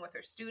sleeping with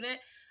her student.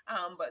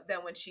 But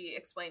then when she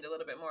explained a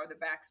little bit more of the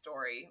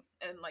backstory,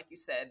 and like you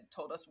said,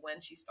 told us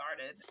when she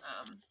started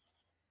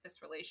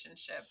this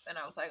relationship, and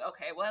I was like,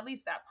 okay, well, at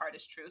least that part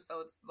is true. So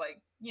it's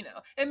like,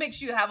 it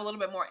makes you have a little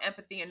bit more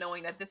empathy in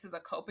knowing that this is a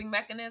coping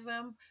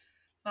mechanism.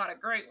 Not a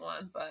great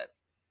one, but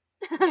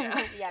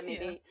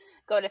maybe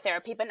go to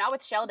therapy, but not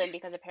with Sheldon,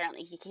 because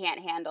apparently he can't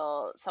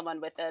handle someone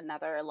with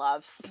another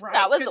love. Right.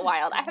 That was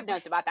wild. I have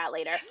notes about that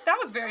later. That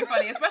was very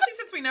funny, especially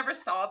since we never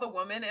saw the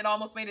woman. It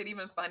almost made it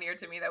even funnier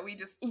to me that we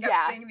just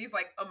kept seeing these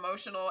like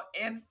emotional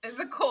and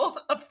physical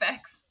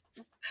effects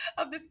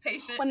of this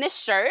patient. When this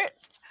shirt,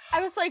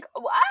 I was like,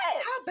 what?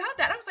 How about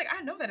that? I was like,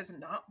 I know that is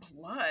not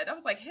blood. I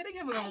was like, hitting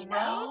him with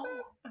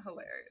roses?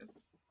 Hilarious.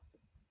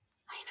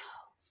 I know.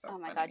 So oh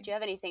my funny. God. Do you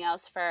have anything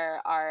else for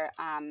our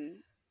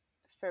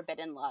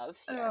forbidden love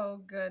here? Oh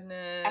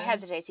goodness, I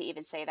hesitate to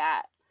even say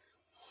that.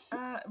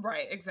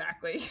 Right,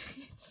 exactly.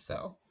 It's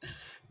so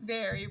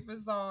very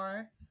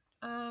bizarre.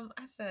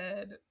 I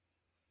said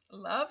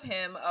love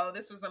him. Oh,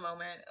 this was the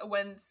moment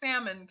when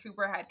Sam and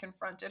Cooper had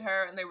confronted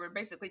her, and they were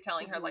basically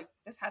telling her like,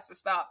 this has to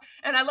stop.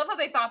 And I love how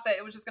they thought that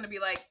it was just going to be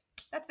like,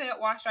 that's it,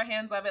 wash our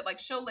hands of it, like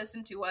she'll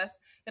listen to us,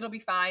 it'll be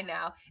fine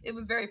now. It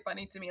was very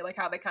funny to me, like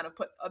how they kind of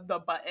put the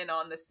button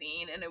on the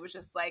scene, and it was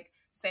just like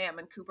Sam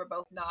and Cooper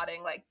both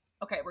nodding like,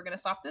 okay, we're gonna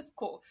stop this,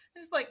 cool.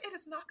 And it's like, it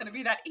is not gonna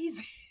be that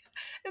easy.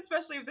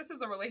 Especially if this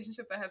is a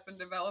relationship that has been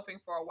developing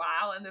for a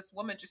while, and this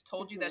woman just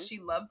told you that she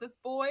loves this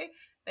boy.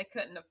 They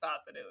couldn't have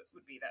thought that it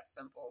would be that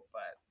simple.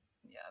 But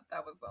yeah,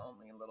 that was the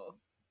only little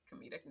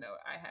comedic note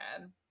I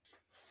had.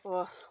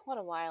 Oh, what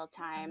a wild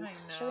time.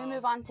 Should we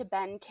move on to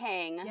Ben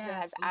King, who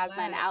has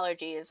asthma and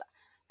allergies?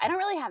 I don't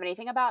really have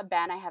anything about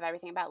Ben. I have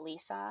everything about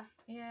Lisa.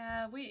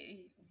 Yeah,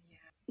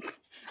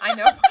 I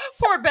know.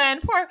 Poor Ben,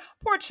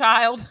 poor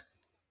child.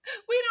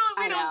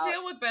 We don't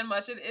deal with Ben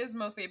much. It is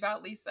mostly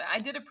about Lisa. I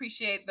did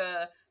appreciate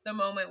the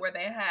moment where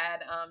they had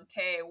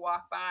Tay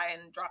walk by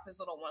and drop his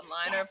little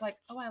one-liner of like,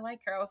 oh, I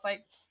like her. I was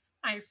like,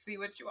 I see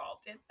what you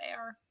all did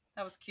there.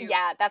 That was cute.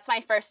 Yeah, that's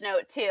my first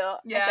note too.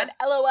 Yeah. I said,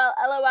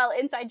 LOL,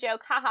 inside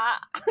joke, haha.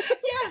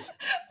 Yes.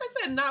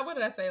 I said, what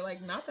did I say?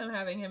 Like, not them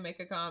having him make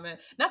a comment.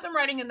 Not them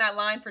writing in that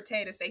line for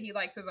Tay to say he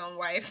likes his own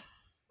wife.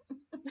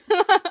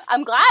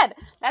 I'm glad.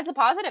 That's a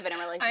positive in a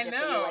relationship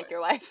that you like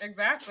your wife.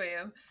 Exactly.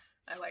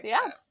 I like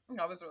that.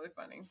 That was really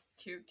funny.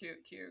 Cute.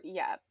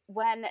 Yeah.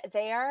 When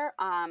they're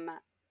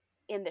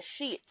in the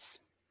sheets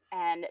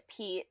and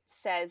Pete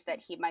says that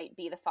he might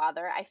be the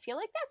father, I feel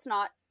like that's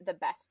not the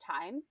best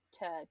time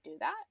to do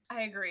that.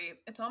 I agree.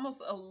 It's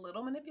almost a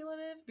little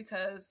manipulative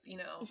because, you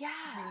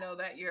know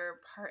that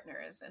your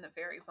partner is in a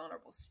very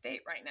vulnerable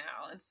state right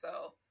now. And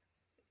so,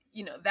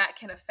 that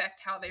can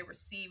affect how they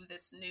receive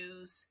this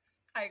news.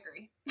 I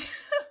agree.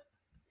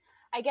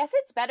 I guess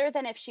it's better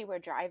than if she were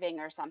driving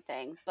or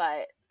something,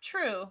 but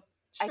True.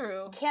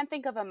 True. can't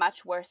think of a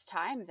much worse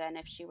time than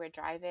if she were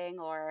driving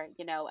or,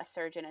 a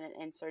surgeon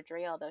in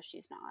surgery, although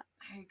she's not.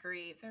 I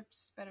agree.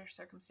 There's better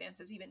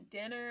circumstances, even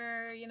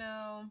dinner,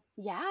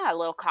 Yeah, a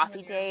little coffee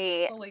when you're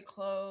date. fully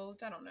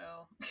clothed. I don't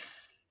know.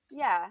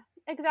 Yeah,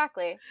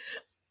 exactly.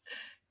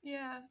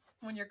 Yeah,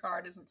 when your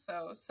guard isn't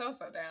so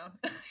down.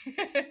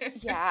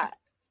 Yeah.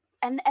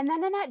 And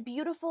then in that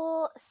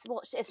beautiful,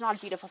 well, it's not a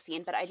beautiful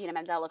scene, but Idina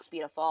Menzel looks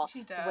beautiful,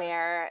 She does.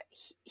 where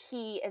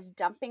he is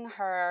dumping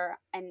her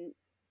and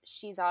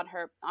she's on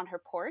her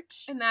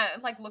porch. And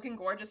that, like, looking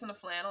gorgeous in a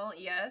flannel,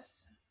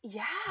 yes.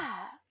 Yeah.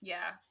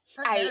 Yeah.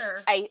 Her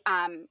hair.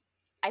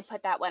 I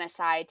put that one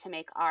aside to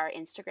make our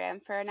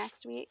Instagram for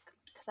next week,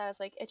 because I was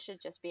like, it should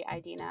just be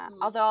Idina. Ooh,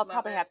 although I'll love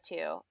probably it. have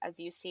two, as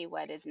you see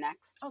what is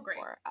next great.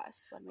 for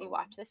us when we Ooh.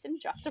 watch this in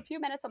just a few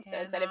minutes. I'm so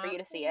excited for you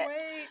to see it.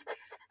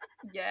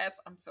 Yes,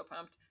 I'm so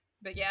pumped.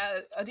 But yeah,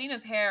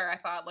 Adina's hair, I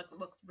thought,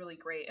 looked really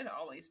great. It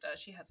always does.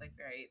 She has, like,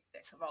 very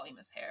thick,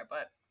 voluminous hair,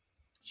 but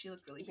she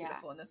looked really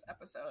beautiful in this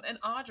episode. And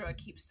Audra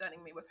keeps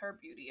stunning me with her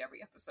beauty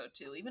every episode,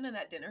 too. Even in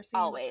that dinner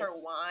scene with her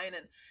wine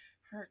and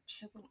her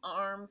chiseled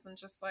arms, and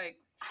just, like,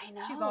 I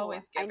know. She's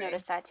always giving. I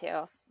noticed that,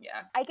 too.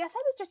 Yeah. I guess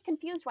I was just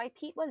confused why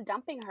Pete was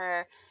dumping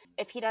her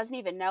if he doesn't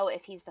even know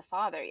if he's the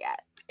father yet.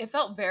 It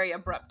felt very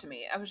abrupt to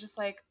me. I was just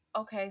like,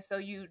 okay, so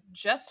you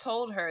just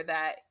told her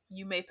that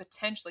you may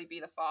potentially be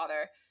the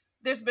father.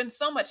 There's been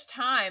so much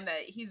time that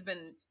he's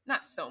been,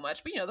 not so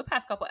much, but, the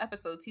past couple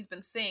episodes, he's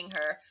been seeing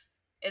her,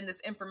 and this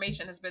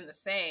information has been the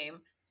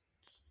same.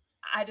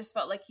 I just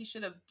felt like he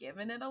should have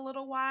given it a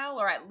little while,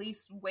 or at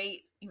least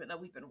wait, even though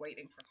we've been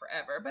waiting for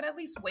forever, but at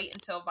least wait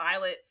until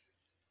Violet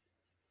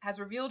has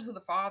revealed who the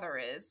father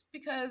is,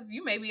 because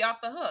you may be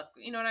off the hook,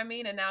 you know what I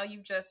mean? And now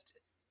you've just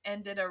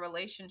ended a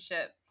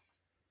relationship.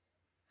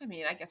 I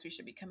mean, I guess we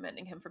should be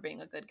commending him for being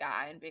a good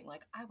guy and being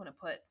like, I want to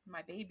put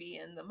my baby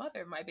and the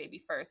mother of my baby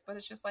first, but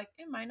it's just like,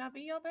 it might not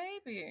be your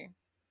baby.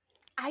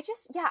 I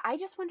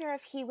just wonder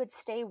if he would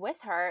stay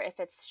with her if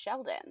it's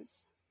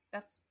Sheldon's.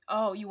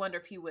 You wonder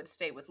if he would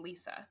stay with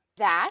Lisa.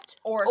 That,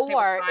 or stay with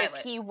Violet.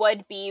 If he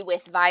would be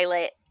with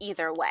Violet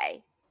either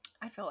way.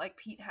 I feel like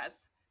Pete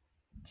has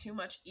too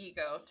much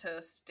ego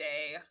to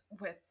stay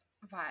with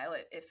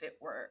Violet if it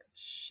were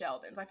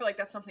Sheldon's. I feel like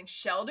that's something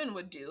Sheldon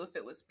would do if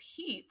it was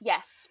Pete's.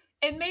 Yes.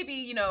 And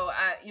maybe,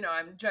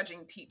 I'm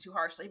judging Pete too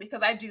harshly,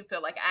 because I do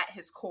feel like at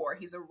his core,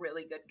 he's a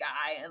really good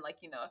guy. And, like,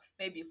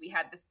 maybe if we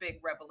had this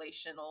big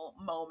revelational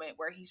moment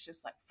where he's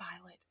just like,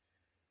 Violet,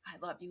 I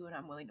love you and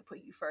I'm willing to put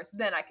you first,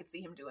 then I could see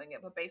him doing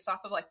it. But based off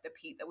of, like, the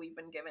Pete that we've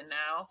been given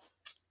now,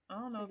 I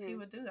don't know if he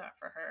would do that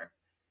for her.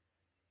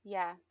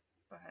 Yeah.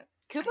 But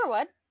Cooper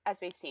would, as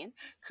we've seen.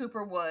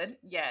 Cooper would,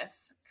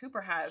 yes.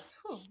 Cooper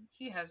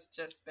he has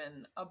just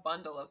been a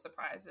bundle of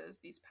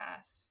surprises these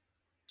past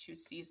 2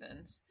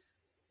 seasons.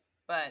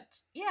 But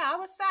yeah, I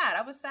was sad.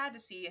 I was sad to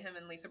see him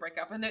and Lisa break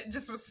up. And it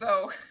just was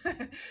so,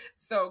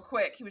 so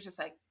quick. He was just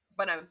like,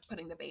 but I'm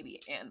putting the baby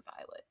and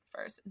Violet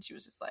first. And she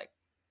was just like,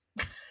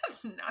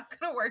 it's not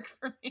going to work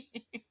for me.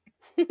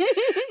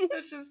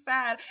 It's just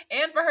sad.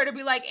 And for her to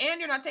be like, and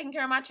you're not taking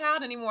care of my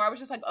child anymore. I was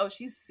just like, oh,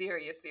 she's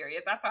serious.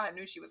 That's how I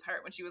knew she was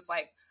hurt, when she was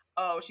like,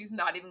 oh, she's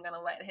not even going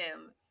to let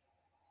him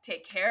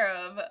take care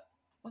of,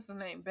 what's his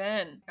name?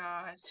 Ben.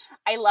 God.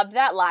 I loved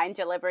that line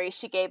delivery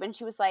she gave, and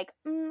she was like,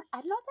 I don't know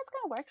if that's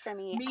going to work for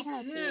me. Me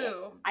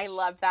too. I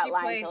loved that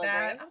line delivery.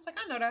 That. I was like,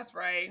 I know that's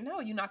right. No,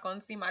 you're not going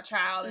to see my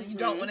child, and you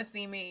don't want to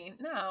see me.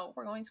 No,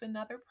 we're going to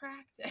another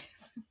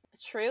practice.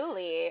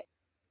 Truly.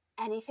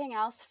 Anything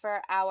else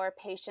for our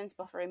patients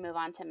before we move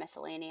on to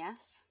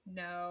miscellaneous?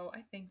 No,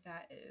 I think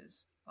that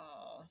is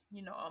all.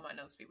 All my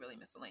notes be really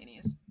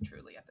miscellaneous,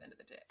 truly, at the end of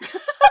the day.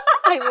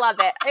 I love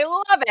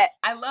it.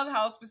 I love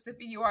how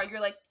specific you are.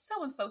 You're like,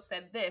 so-and-so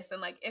said this.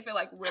 And, like, if it,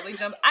 like, really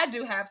jumps, I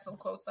do have some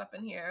quotes up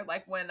in here.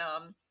 Like, when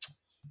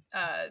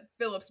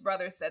Philip's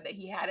brother said that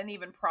he hadn't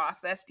even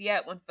processed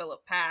yet when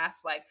Philip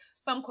passed. Like,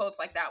 some quotes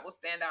like that will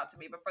stand out to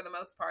me. But for the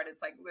most part,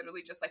 it's, like,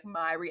 literally just, like,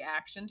 my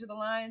reaction to the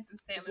lines.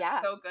 And Sam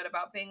is so good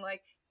about being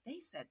like, they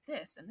said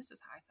this, and this is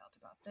how I felt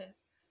about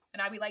this.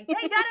 And I'd be like, they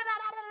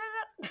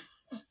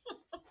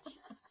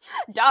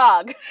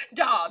Dog,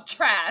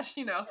 trash,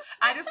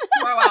 I just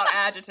throw out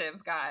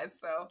adjectives, guys,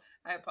 so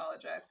I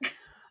apologize.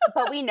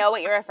 But we know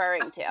what you're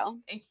referring to.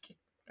 Thank you.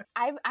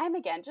 I'm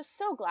again just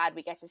so glad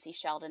we get to see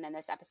Sheldon in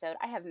this episode.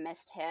 I have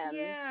missed him.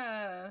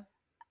 Yeah.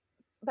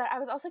 But I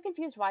was also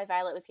confused why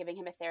Violet was giving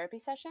him a therapy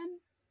session.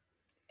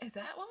 Is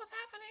that what was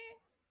happening?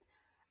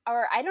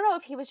 Or I don't know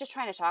if he was just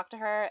trying to talk to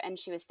her and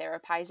she was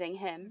therapizing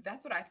him.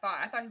 That's what I thought.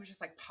 I thought he was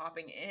just, like,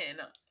 popping in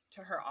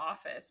to her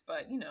office,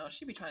 but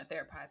she'd be trying to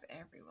therapize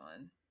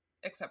everyone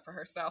except for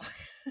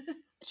herself.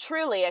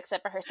 Truly,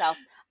 except for herself.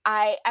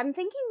 I'm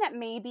thinking that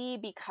maybe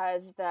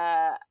because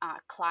the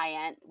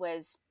client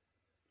was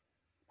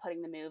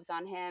putting the moves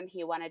on him,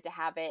 he wanted to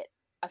have it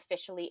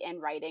officially in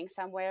writing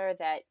somewhere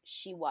that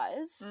she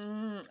was.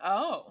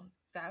 Oh,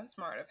 that was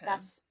smart of him.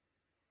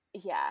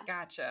 Yeah.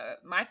 Gotcha.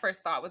 My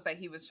first thought was that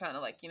he was trying to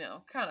like,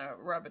 kind of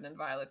rub it in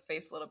Violet's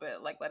face a little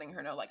bit, like letting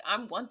her know, like,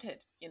 I'm wanted,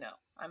 Yeah,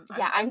 I'm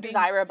I'm being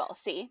desirable,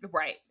 see?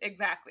 right.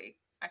 Exactly.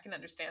 I can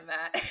understand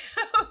that.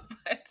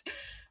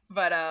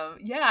 but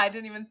yeah, I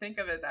didn't even think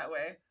of it that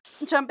way.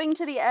 Jumping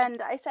to the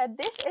end, I said,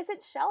 "This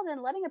isn't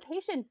Sheldon letting a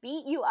patient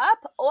beat you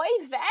up. Oy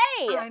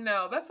vey!" I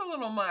know. That's a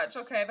little much.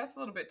 Okay, that's a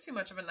little bit too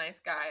much of a nice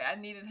guy. I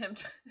needed him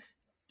to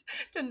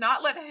to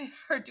not let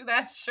her do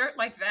that shirt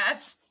like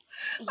that.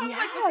 I was Yeah,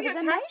 like, was he it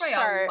was a attacked by nice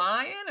a shirt.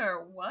 lion or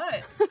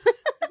what?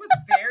 It was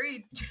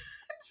very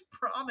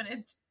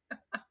prominent.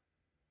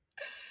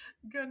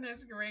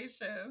 Goodness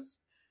gracious.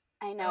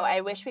 I know. I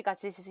wish we got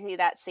to see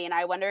that scene.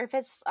 I wonder if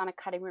it's on a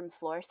cutting room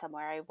floor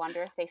somewhere. I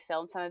wonder if they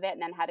filmed some of it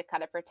and then had to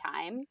cut it for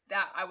time.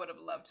 That I would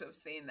have loved to have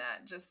seen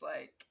that. Just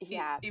like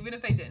Yeah. even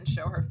if they didn't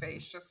show her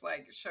face, just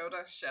like showed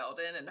us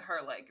Sheldon and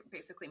her like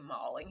basically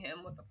mauling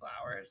him with the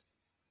flowers.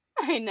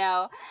 I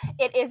know.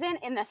 It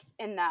isn't in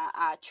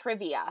the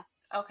trivia,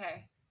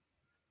 Okay.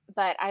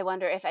 but I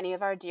wonder if any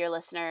of our dear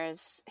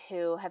listeners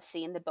who have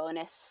seen the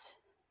bonus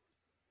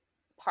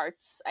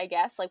parts, I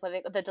guess, like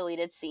the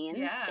deleted scenes,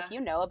 Yeah. if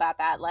you know about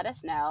that, let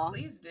us know.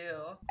 Please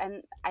do.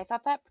 And I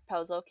thought that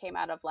proposal came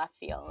out of left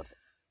field.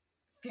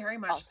 Very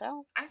much.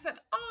 Also, I said,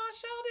 "Oh,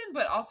 Sheldon,"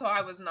 but also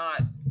I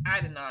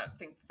did not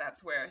think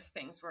that's where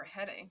things were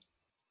heading.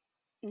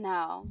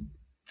 no.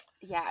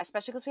 Yeah,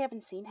 especially because we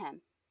haven't seen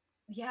him.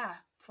 Yeah,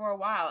 for a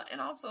while.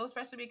 And also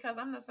especially because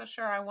I'm not so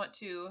sure I want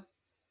to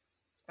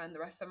spend the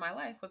rest of my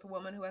life with a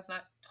woman who has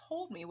not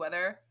told me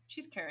whether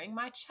she's carrying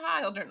my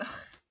child or not.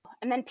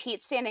 And then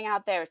Pete standing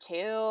out there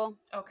too.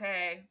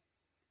 Okay.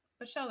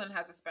 But Sheldon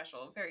has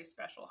a very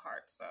special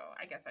heart, so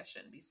I guess I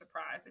shouldn't be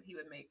surprised that he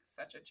would make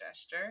such a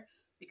gesture,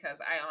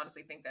 because I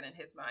honestly think that in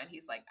his mind,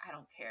 he's like, I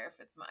don't care if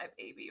it's my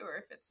baby or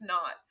if it's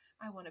not.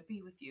 I want to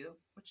be with you,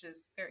 which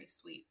is very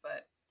sweet,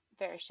 but...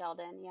 Very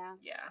Sheldon, yeah.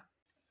 Yeah.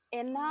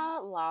 In the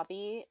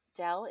lobby,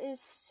 Del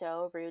is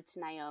so rude to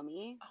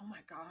Naomi. Oh my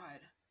God.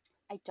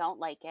 I don't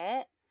like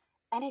it.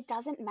 And it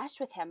doesn't mesh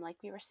with him. Like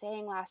we were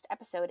saying last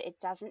episode, it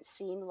doesn't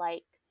seem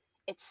like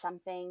it's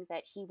something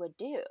that he would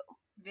do.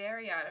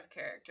 Very out of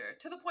character,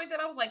 to the point that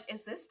I was like,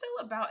 is this still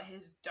about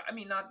his I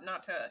mean,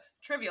 not to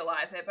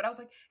trivialize it, but I was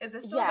like, is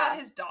this still about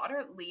his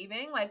daughter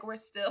leaving? Like we're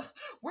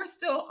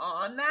still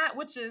on that,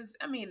 which is,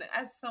 I mean,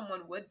 as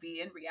someone would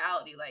be in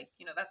reality, like,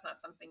 that's not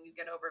something you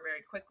get over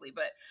very quickly.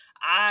 But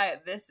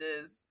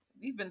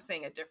we've been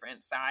seeing a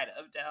different side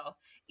of Del.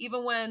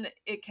 Even when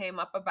it came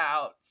up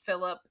about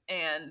Philip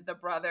and the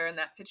brother in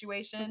that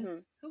situation, Mm-hmm.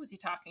 Who was he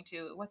talking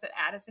to? Was it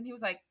Addison? He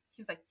was like,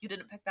 you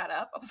didn't pick that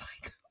up? I was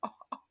like, oh.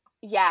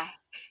 Yeah.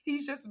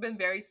 He's just been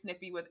very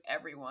snippy with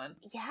everyone.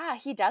 Yeah,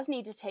 he does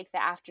need to take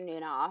the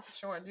afternoon off.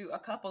 Sure, do a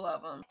couple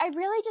of them. I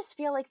really just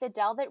feel like the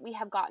Del that we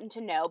have gotten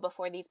to know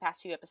before these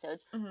past few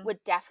episodes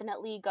would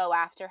definitely go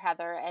after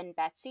Heather and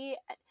Betsy.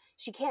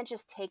 She can't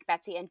just take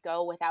Betsy and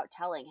go without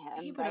telling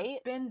him, He would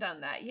have been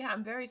done that. Yeah,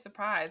 I'm very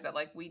surprised that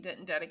like we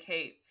didn't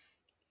dedicate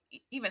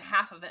even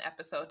half of an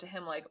episode to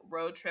him like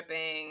road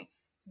tripping,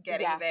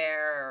 getting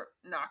there,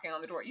 knocking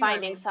on the door,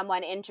 finding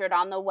someone injured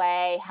on the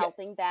way,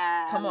 helping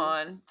them. Come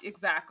on,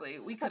 exactly.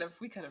 We could have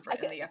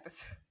written the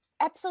episode.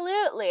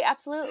 Absolutely.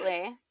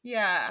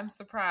 Yeah, I'm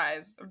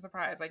surprised.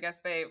 I guess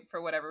they,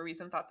 for whatever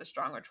reason, thought the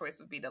stronger choice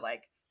would be to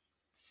like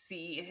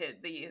see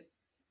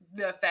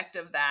the effect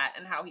of that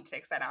and how he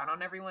takes that out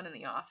on everyone in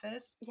the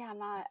office. Yeah,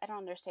 I don't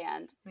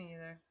understand. Me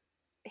either.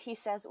 He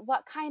says,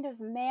 "What kind of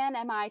man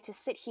am I to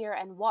sit here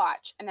and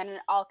watch?" And then in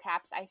all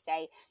caps, I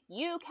say,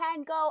 "You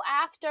can go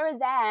after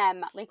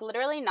them." Like,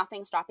 literally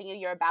nothing's stopping you.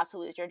 You're about to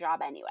lose your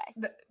job anyway.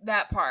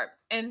 That part.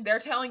 And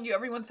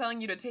everyone's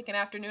telling you to take an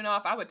afternoon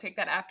off. I would take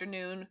that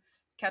afternoon,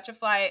 catch a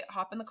flight,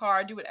 hop in the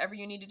car, do whatever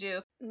you need to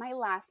do. My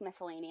last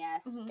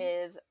miscellaneous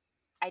is,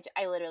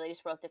 I literally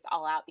just wrote this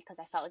all out because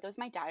I felt like it was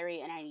my diary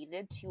and I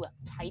needed to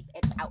type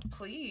it out.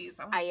 Please,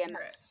 I am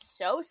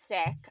so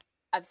sick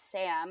of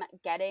Sam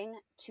getting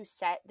to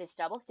set this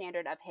double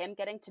standard of him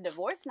getting to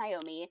divorce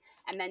Naomi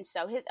and then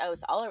sow his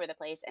oats all over the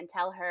place and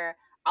tell her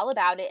all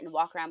about it and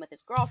walk around with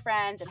his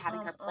girlfriends and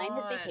having her plan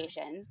his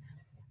vacations.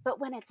 But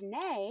when it's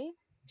Nay,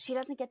 she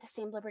doesn't get the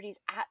same liberties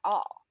at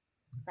all,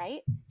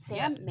 right?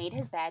 Sam made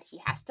his bed. He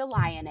has to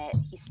lie in it.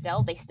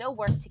 They still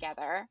work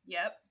together.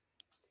 Yep.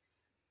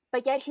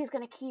 But yet he's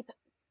going to keep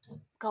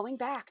going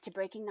back to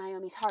breaking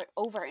Naomi's heart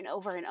over and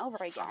over and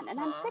over again. And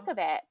I'm sick of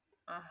it.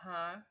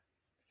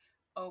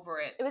 Over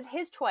it. It was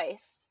his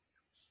choice.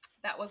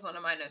 That was one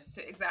of my notes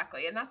too.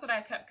 Exactly. And that's what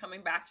I kept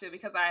coming back to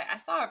because I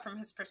saw it from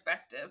his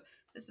perspective.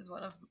 This is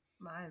one of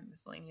my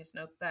miscellaneous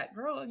notes that,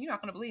 girl, you're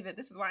not going to believe it.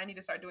 This is why I need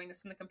to start doing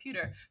this in the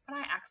computer. But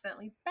I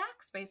accidentally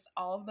backspaced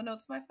all of the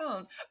notes on my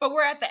phone. But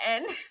we're at the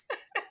end.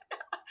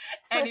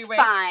 So anyway,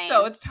 it's fine.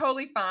 So it's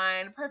totally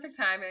fine. Perfect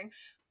timing.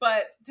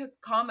 But to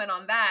comment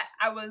on that,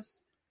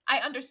 I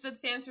understood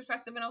Sam's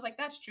perspective and I was like,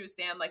 that's true,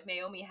 Sam. Like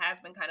Naomi has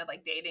been kind of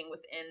like dating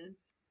within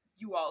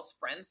you all's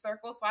friend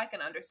circle, so I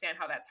can understand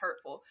how that's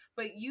hurtful.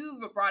 But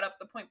you've brought up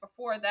the point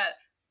before that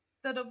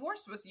the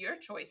divorce was your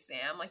choice,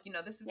 Sam. Like, you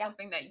know, this is Yeah.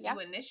 something that Yeah. you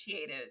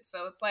initiated.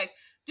 So it's like,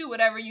 do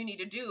whatever you need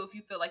to do if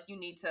you feel like you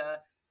need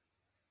to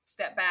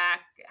step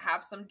back,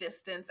 have some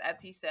distance,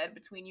 as he said,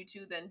 between you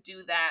two, then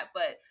do that.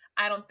 But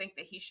I don't think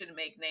that he should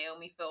make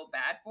Naomi feel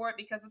bad for it,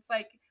 because it's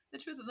like, the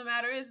truth of the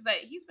matter is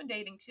that he's been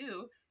dating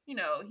too. You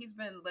know, he's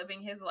been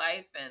living his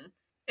life, and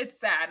it's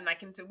sad, and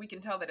we can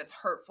tell that it's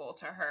hurtful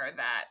to her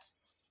that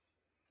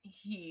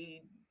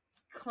he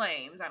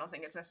claims, I don't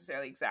think it's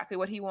necessarily exactly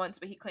what he wants,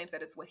 but he claims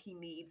that it's what he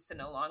needs to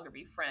no longer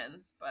be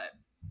friends. But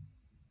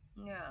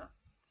yeah,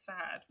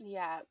 sad.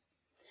 Yeah.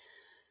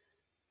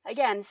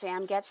 Again,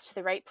 Sam gets to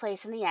the right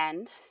place in the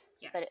end,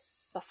 but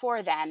Yes.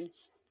 before then,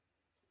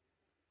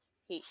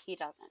 he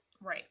doesn't.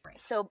 Right.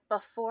 So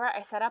before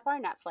I set up our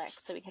Netflix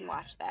so we can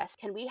watch this,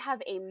 can we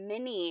have a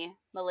mini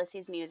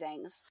Melissa's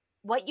Musings?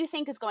 What you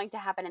think is going to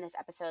happen in this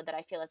episode that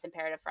I feel it's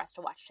imperative for us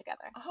to watch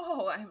together?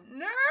 Oh, I'm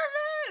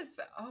nervous.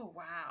 Oh,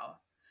 wow.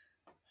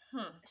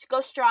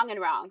 Go strong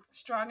and wrong.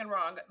 Strong and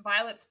wrong.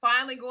 Violet's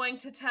finally going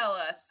to tell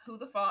us who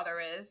the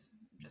father is.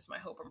 Just my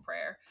hope and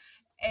prayer.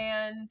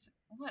 And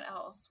what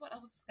else? What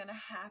else is going to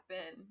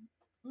happen?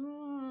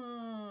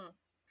 I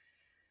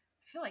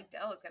feel like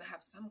Del is going to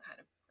have some kind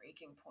of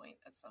breaking point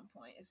at some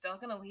point. Is Del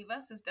going to leave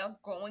us? Is Del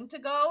going to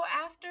go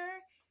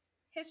after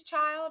his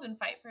child and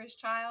fight for his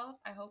child?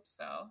 I hope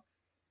so.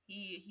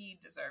 He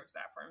deserves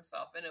that for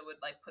himself, and it would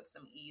like put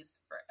some ease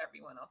for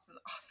everyone else in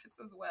the office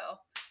as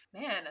well.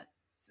 Man,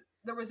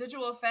 the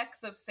residual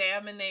effects of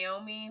Sam and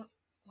Naomi,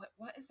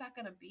 what is that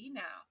going to be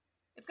now?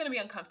 It's going to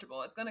be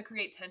uncomfortable. It's going to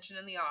create tension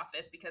in the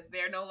office because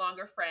they're no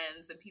longer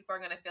friends, and people are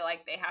going to feel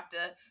like they have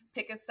to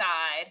pick a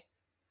side.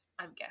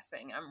 I'm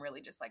guessing. I'm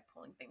really just like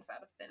pulling things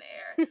out of thin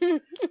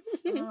air.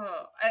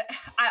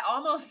 I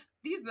almost,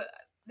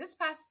 this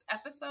past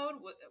episode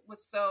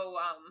was so,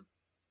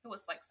 it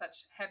was like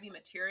such heavy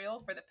material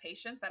for the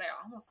patients that I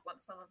almost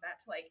want some of that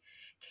to like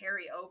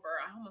carry over.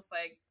 I almost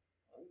like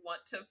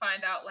want to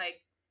find out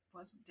like,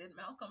 did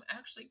Malcolm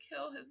actually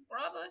kill his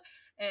brother?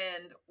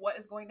 And what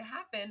is going to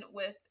happen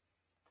with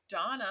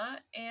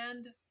Donna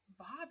and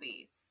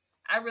Bobby?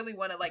 I really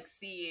want to like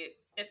see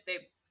if they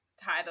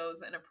tie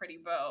those in a pretty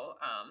bow,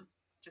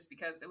 just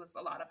because it was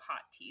a lot of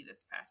hot tea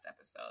this past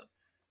episode.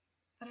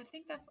 But I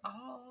think that's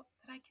all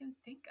that I can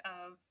think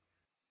of.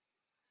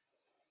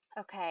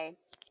 Okay.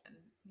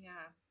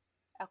 Yeah.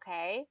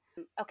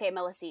 Okay,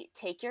 Melissa,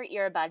 take your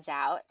earbuds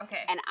out.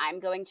 Okay. And I'm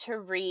going to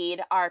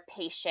read our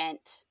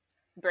patient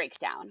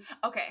breakdown.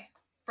 Okay.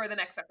 For the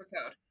next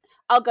episode.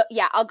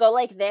 I'll go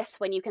like this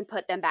when you can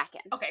put them back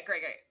in. Okay,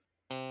 great.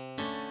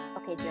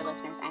 Okay, dear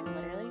listeners, I'm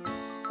literally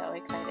so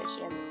excited.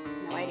 She has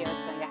no idea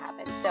what's going to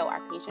happen. So our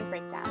patient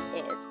breakdown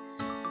is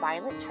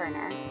Violet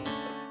Turner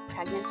with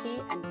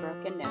pregnancy and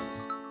broken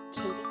nose,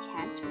 Kate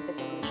Kent with a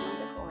delusional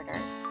disorder,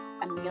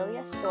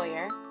 Amelia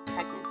Sawyer,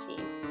 pregnancy,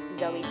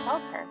 Zoe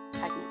Salter,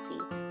 pregnancy,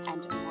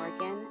 and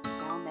Morgan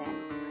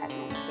Gelman,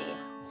 pregnancy.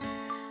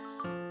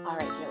 All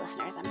right, dear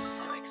listeners, I'm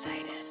so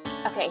excited.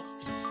 Okay,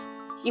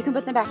 you can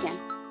put them back in.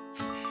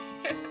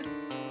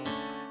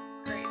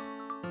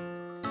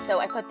 So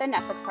I put the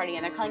Netflix party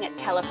in. They're calling it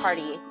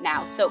Teleparty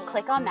now. So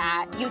click on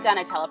that. You've done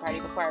a Teleparty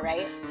before,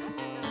 right?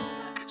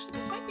 Actually,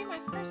 this might be my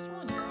first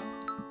one.